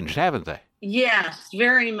changed, haven't they? Yes,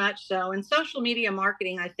 very much so. And social media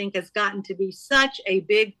marketing, I think, has gotten to be such a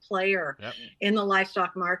big player in the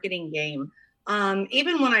livestock marketing game.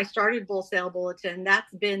 Even when I started Bull Sale Bulletin,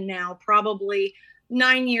 that's been now probably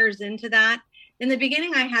 9 years into that. In the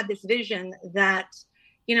beginning, I had this vision that,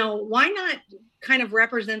 why not kind of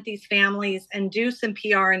represent these families and do some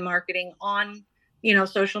PR and marketing on,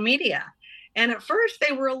 social media? And at first,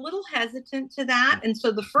 they were a little hesitant to that. And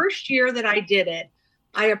so the first year that I did it,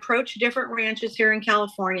 I approached different ranches here in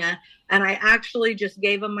California, and I actually just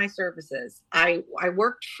gave them my services. I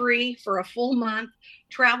worked free for a full month,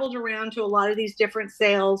 traveled around to a lot of these different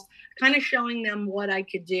sales, kind of showing them what I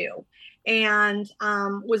could do, and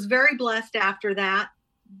was very blessed after that.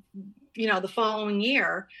 the following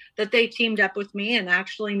year that they teamed up with me. And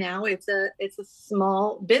actually now it's a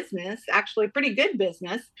small business, actually a pretty good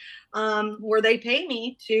business, where they pay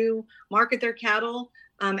me to market their cattle,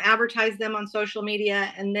 advertise them on social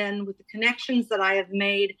media. And then with the connections that I have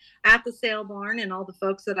made at the sale barn and all the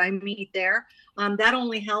folks that I meet there, that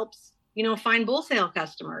only helps, find bull sale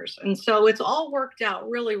customers. And so it's all worked out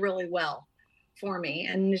really, really well for me.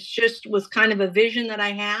 And it just was kind of a vision that I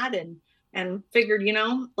had and figured,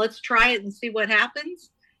 let's try it and see what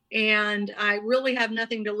happens. And I really have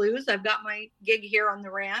nothing to lose. I've got my gig here on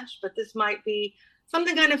the ranch, but this might be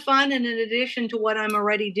something kind of fun. And in addition to what I'm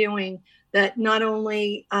already doing, that not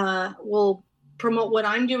only will promote what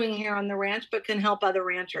I'm doing here on the ranch, but can help other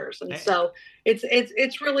ranchers. And so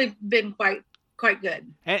it's really been quite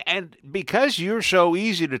good. And because you're so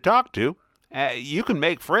easy to talk to, you can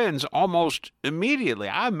make friends almost immediately.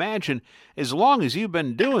 I imagine as long as you've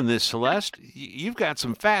been doing this, Celeste, you've got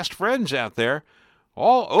some fast friends out there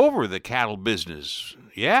all over the cattle business.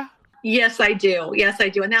 Yeah? Yes, I do.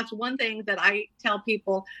 And that's one thing that I tell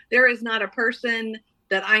people. There is not a person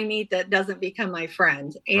that I meet that doesn't become my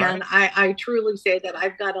friend. And right. I truly say that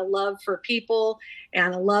I've got a love for people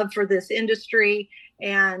and a love for this industry,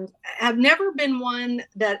 and have never been one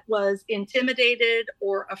that was intimidated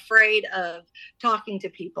or afraid of talking to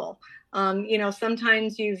people.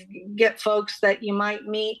 Sometimes you get folks that you might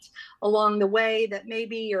meet along the way that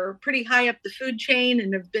maybe you're pretty high up the food chain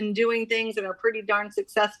and have been doing things and are pretty darn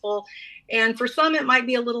successful. And for some, it might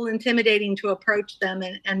be a little intimidating to approach them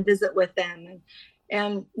and visit with them.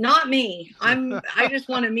 And not me. I just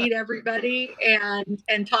want to meet everybody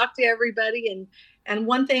and talk to everybody. And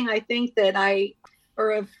one thing I think that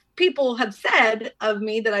if people have said of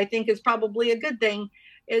me that I think is probably a good thing,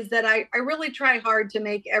 is that I really try hard to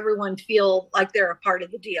make everyone feel like they're a part of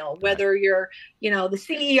the deal, whether you're, the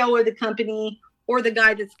CEO of the company or the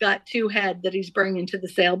guy that's got two head that he's bringing to the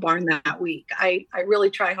sale barn that week. I really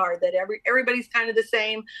try hard that everybody's kind of the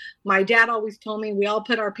same. My dad always told me we all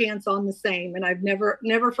put our pants on the same, and I've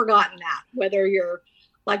never forgotten that, whether you're,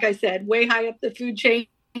 like I said, way high up the food chain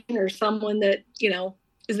or someone that,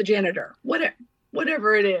 is a janitor,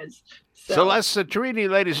 whatever it is. So. Celeste Citrini,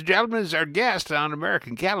 ladies and gentlemen, is our guest on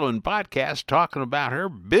American Cattleman Podcast, talking about her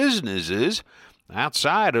businesses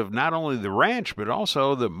outside of not only the ranch, but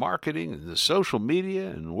also the marketing and the social media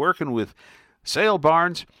and working with sale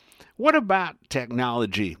barns. What about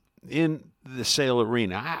technology in the sale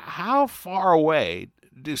arena? How far away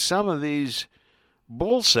do some of these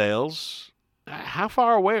bull sales, how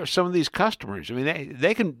far away are some of these customers? I mean,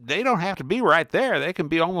 they don't have to be right there. They can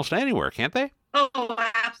be almost anywhere, can't they? Oh,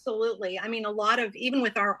 absolutely. I mean, even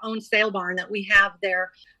with our own sale barn that we have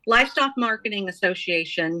there, Livestock Marketing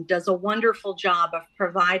Association does a wonderful job of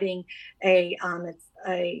providing it's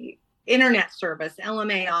a internet service,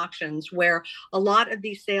 LMA auctions, where a lot of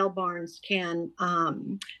these sale barns can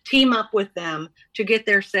team up with them to get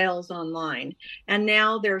their sales online. And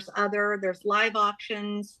now there's live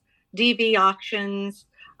auctions, DV auctions.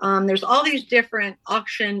 There's all these different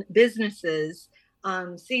auction businesses.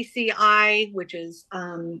 CCI, which is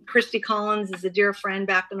Christy Collins, is a dear friend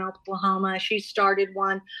back in Oklahoma. She started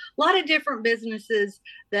one. A lot of different businesses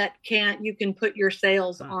that you can put your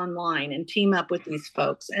sales online and team up with these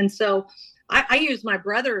folks. And so I use my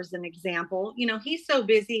brother as an example. He's so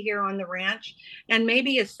busy here on the ranch, and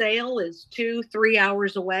maybe a sale is 2-3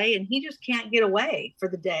 hours away, and he just can't get away for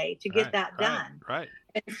the day to get that done. Right.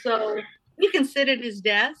 And so he can sit at his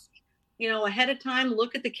desk, ahead of time,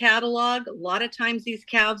 look at the catalog. A lot of times these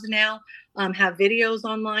calves now have videos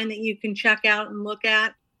online that you can check out and look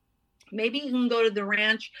at. Maybe you can go to the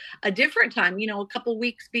ranch a different time, a couple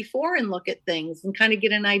weeks before, and look at things and kind of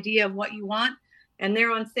get an idea of what you want. And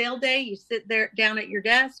there on sale day, you sit there down at your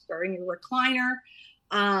desk or in your recliner,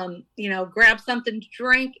 grab something to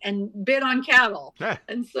drink and bid on cattle.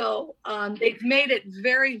 And so they've made it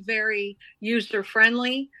very, very user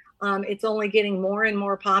friendly. It's only getting more and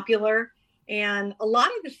more popular. And a lot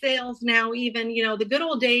of the sales now, even, the good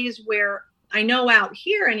old days where I know out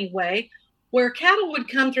here anyway, where cattle would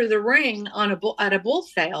come through the ring at a bull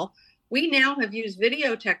sale, we now have used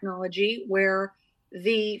video technology where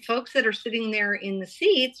the folks that are sitting there in the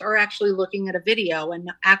seats are actually looking at a video and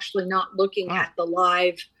actually not looking at the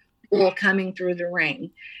live bull coming through the ring.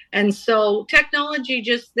 And so technology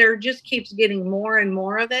just keeps getting more and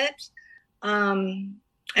more of it.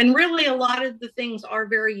 And really, a lot of the things are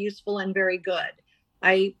very useful and very good.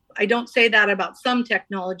 I don't say that about some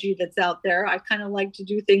technology that's out there. I kind of like to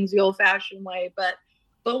do things the old-fashioned way, but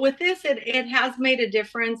with this, it has made a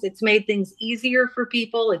difference. It's made things easier for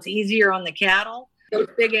people. It's easier on the cattle. Those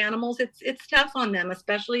big animals, it's tough on them,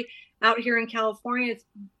 especially out here in California, it's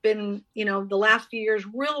been, the last few years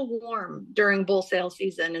real warm during bull sale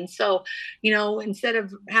season. And so, instead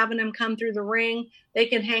of having them come through the ring, they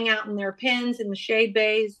can hang out in their pens in the shade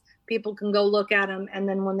bays. People can go look at them. And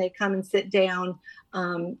then when they come and sit down,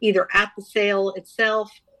 either at the sale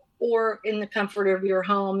itself or in the comfort of your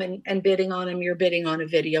home and bidding on them, you're bidding on a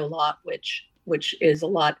video lot, which is a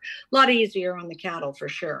lot easier on the cattle for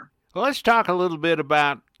sure. Well, let's talk a little bit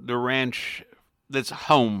about the ranch that's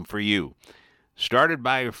home for you. Started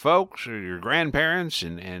by your folks or your grandparents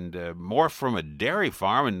and more from a dairy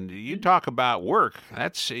farm. And you talk about work.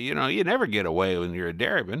 That's, you never get away when you're a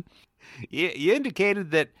dairyman. You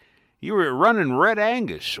indicated that you were running Red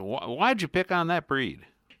Angus. Why'd you pick on that breed?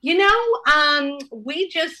 My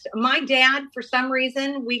dad, for some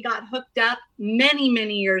reason, we got hooked up many,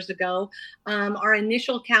 many years ago. Our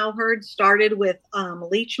initial cow herd started with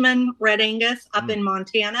Leachman Red Angus up in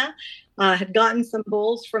Montana, had gotten some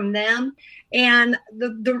bulls from them. And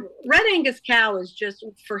the Red Angus cow is just,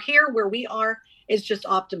 for here where we are, is just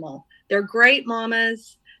optimal. They're great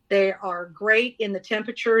mamas. They are great in the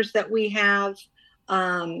temperatures that we have.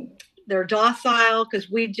 They're docile because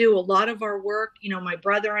we do a lot of our work. My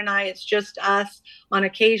brother and I, it's just us. On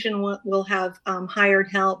occasion, we'll have hired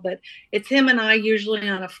help, but it's him and I usually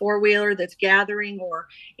on a four-wheeler that's gathering or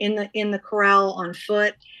in the corral on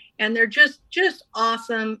foot. And they're just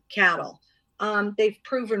awesome cattle. They've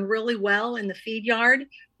proven really well in the feed yard.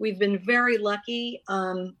 We've been very lucky.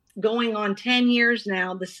 Going on 10 years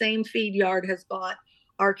now, the same feed yard has bought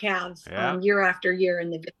our calves year after year in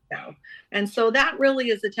the video. And so that really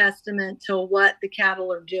is a testament to what the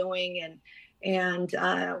cattle are doing. And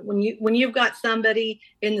when you've got somebody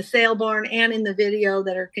in the sale barn and in the video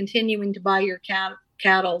that are continuing to buy your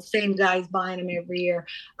cattle, same guys buying them every year,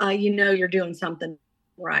 you're doing something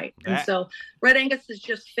right. And so Red Angus is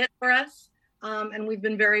just fit for us. And we've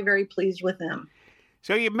been very, very pleased with them.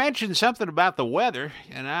 So you mentioned something about the weather,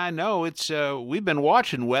 and I know it's we've been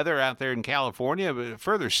watching weather out there in California, but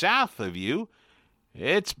further south of you,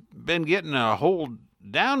 it's been getting a whole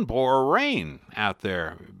downpour of rain out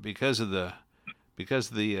there because of the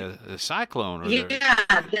cyclone.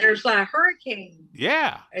 There's a hurricane.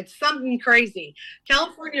 Yeah, it's something crazy.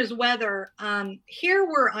 California's weather, here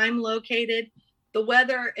where I'm located, the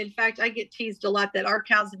weather, in fact, I get teased a lot that our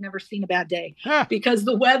cows have never seen a bad day because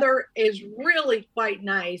the weather is really quite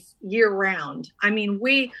nice year round. I mean,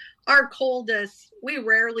 our coldest, we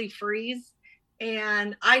rarely freeze.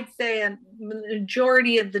 And I'd say a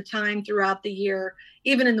majority of the time throughout the year,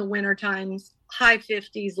 even in the winter times, high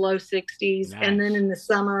 50s, low 60s. Nice. And then in the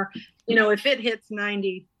summer, if it hits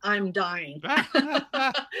 90, I'm dying.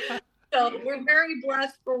 So we're very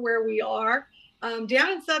blessed for where we are. Down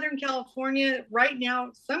in Southern California right now,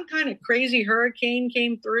 some kind of crazy hurricane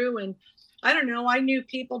came through, and I don't know, I knew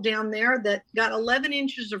people down there that got 11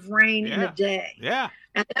 inches of rain in a day. Yeah.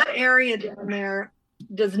 And that area down there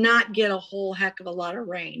does not get a whole heck of a lot of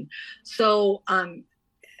rain. So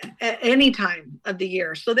at any time of the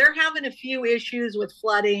year. So they're having a few issues with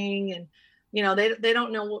flooding, and they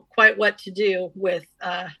don't know quite what to do with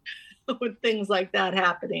things like that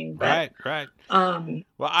happening. But, right.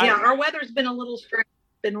 Our weather's been a little strange,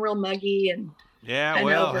 been real muggy and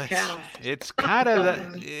overcast. It's kind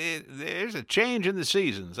of there's a change in the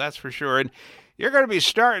seasons, that's for sure. And you're going to be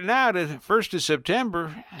starting out at 1st of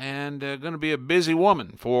September and going to be a busy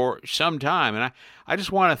woman for some time. And I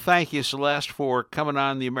just want to thank you, Celeste, for coming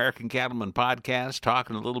on the American Cattleman Podcast,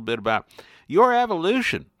 talking a little bit about your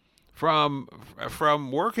evolution from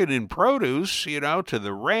working in produce, to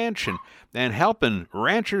the ranch and helping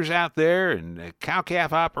ranchers out there and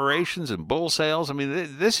cow-calf operations and bull sales. I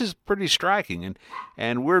mean, this is pretty striking,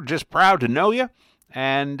 and we're just proud to know you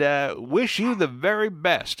and wish you the very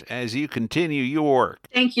best as you continue your work.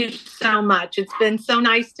 Thank you so much. It's been so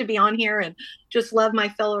nice to be on here and just love my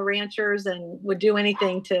fellow ranchers and would do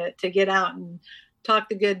anything to get out and talk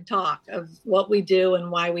the good talk of what we do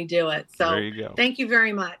and why we do it. So there you go. Thank you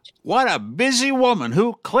very much. What a busy woman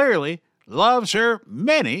who clearly loves her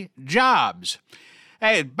many jobs.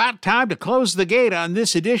 Hey, about time to close the gate on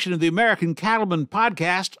this edition of the American Cattleman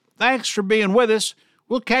Podcast. Thanks for being with us.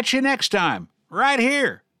 We'll catch you next time, right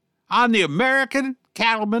here on the American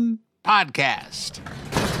Cattleman Podcast.